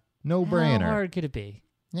 Yeah, no brainer. How hard could it be?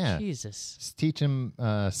 Yeah. Jesus. Just teach them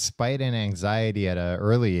spite and anxiety at an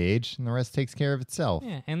early age, and the rest takes care of itself.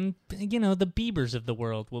 Yeah, and the Biebers of the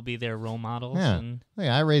world will be their role models. Yeah. And Look,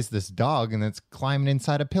 I raised this dog, and it's climbing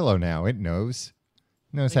inside a pillow now. It knows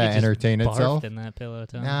how to it just entertain barfed itself. in that pillow,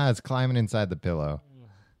 Tom. Nah, it's climbing inside the pillow.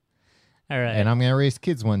 All right. And I'm going to raise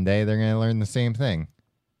kids one day. They're going to learn the same thing.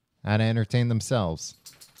 How to entertain themselves.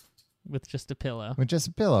 With just a pillow. With just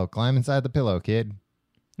a pillow. Climb inside the pillow, kid.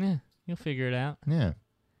 Yeah, you'll figure it out. Yeah.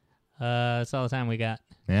 That's all the time we got.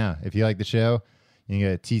 Yeah. If you like the show, you can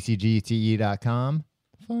go to tcgte.com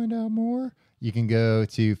to find out more. You can go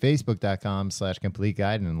to facebook.com/complete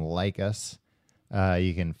guide and like us.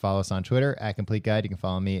 You can follow us on Twitter @complete guide. You can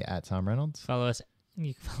follow me @Tom Reynolds. Follow us.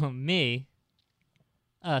 You can follow me.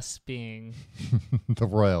 Us being The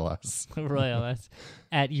royal us. royal us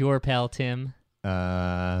at your pal Tim.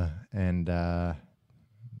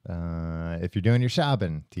 If you're doing your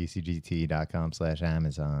shopping,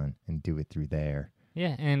 tcgt.com/Amazon and do it through there.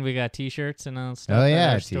 Yeah, and we got T-shirts and all stuff. Oh at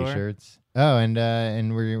yeah, our store. T-shirts. Oh, and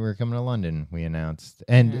we're coming to London. We announced,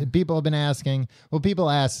 and Yeah. people have been asking. Well, people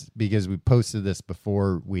asked because we posted this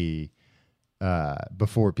before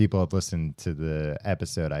people had listened to the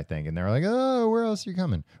episode, I think, and they were like, "Oh, where else are you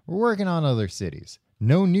coming?" We're working on other cities.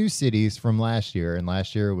 No new cities from last year, and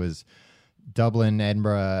last year was Dublin,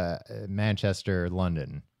 Edinburgh, Manchester,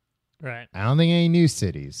 London. Right. I don't think any new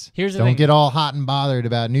cities. Here's the don't thing. get all hot and bothered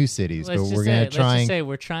about new cities, Let's but just we're say, gonna let's try. just say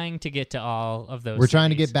we're trying to get to all of those. We're trying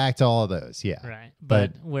to cities. get back to all of those. Yeah. Right,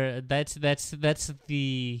 But- but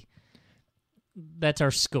that's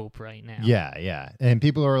our scope right now. Yeah. And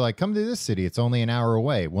people are like, come to this city. It's only an hour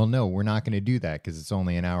away. Well, no, we're not going to do that because it's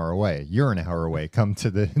only an hour away. You're an hour away. Come to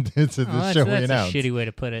the show we That's a announced. shitty way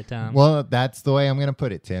to put it, Tom. Well, that's the way I'm going to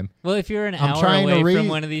put it, Tim. Well, if you're an I'm hour trying to away read- from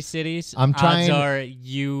one of these cities, I'm trying- odds are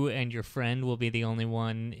you and your friend will be the only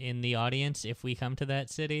one in the audience if we come to that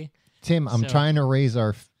city. Tim, I'm So- trying to raise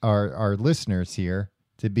our listeners here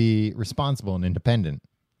to be responsible and independent.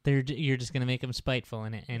 You're just going to make them spiteful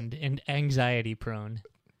and anxiety prone.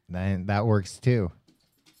 That works too,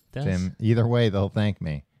 Does. Tim. Either way, they'll thank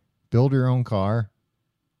me. Build your own car.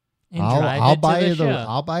 And I'll drive buy it you to the show.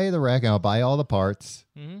 I'll buy you the wreck. And I'll buy all the parts,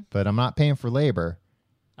 Mhm. but I'm not paying for labor.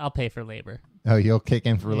 I'll pay for labor. Oh, you'll kick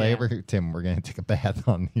in for Yeah. labor? Tim, we're going to take a bath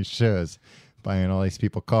on these shows, buying all these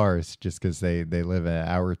people cars just because they live an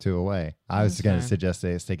hour or two away. I was That's going to fine. suggest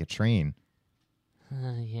they just take a train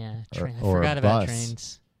Yeah, Or- I or a forgot about bus.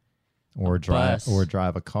 trains or bus.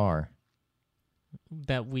 drive a car.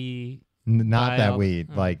 that we Not Buy that all- we,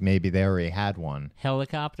 oh. like maybe they already had one.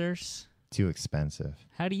 helicopters. Too expensive.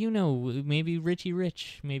 How do you know? Maybe Richie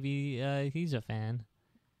Rich. Maybe he's a fan.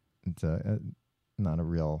 It's not a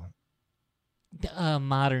real...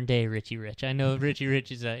 Modern day Richie Rich. I know Richie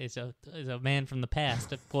Rich is a man from the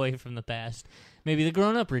past, a boy from the past. Maybe the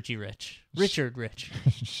grown up Richie Rich, Richard Rich.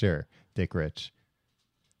 Sure, Dick Rich.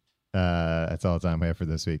 That's all the time we have for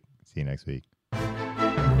this week. See you next week.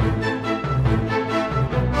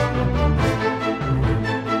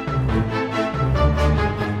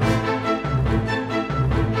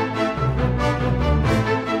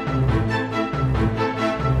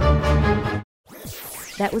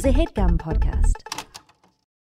 That was a HeadGum podcast.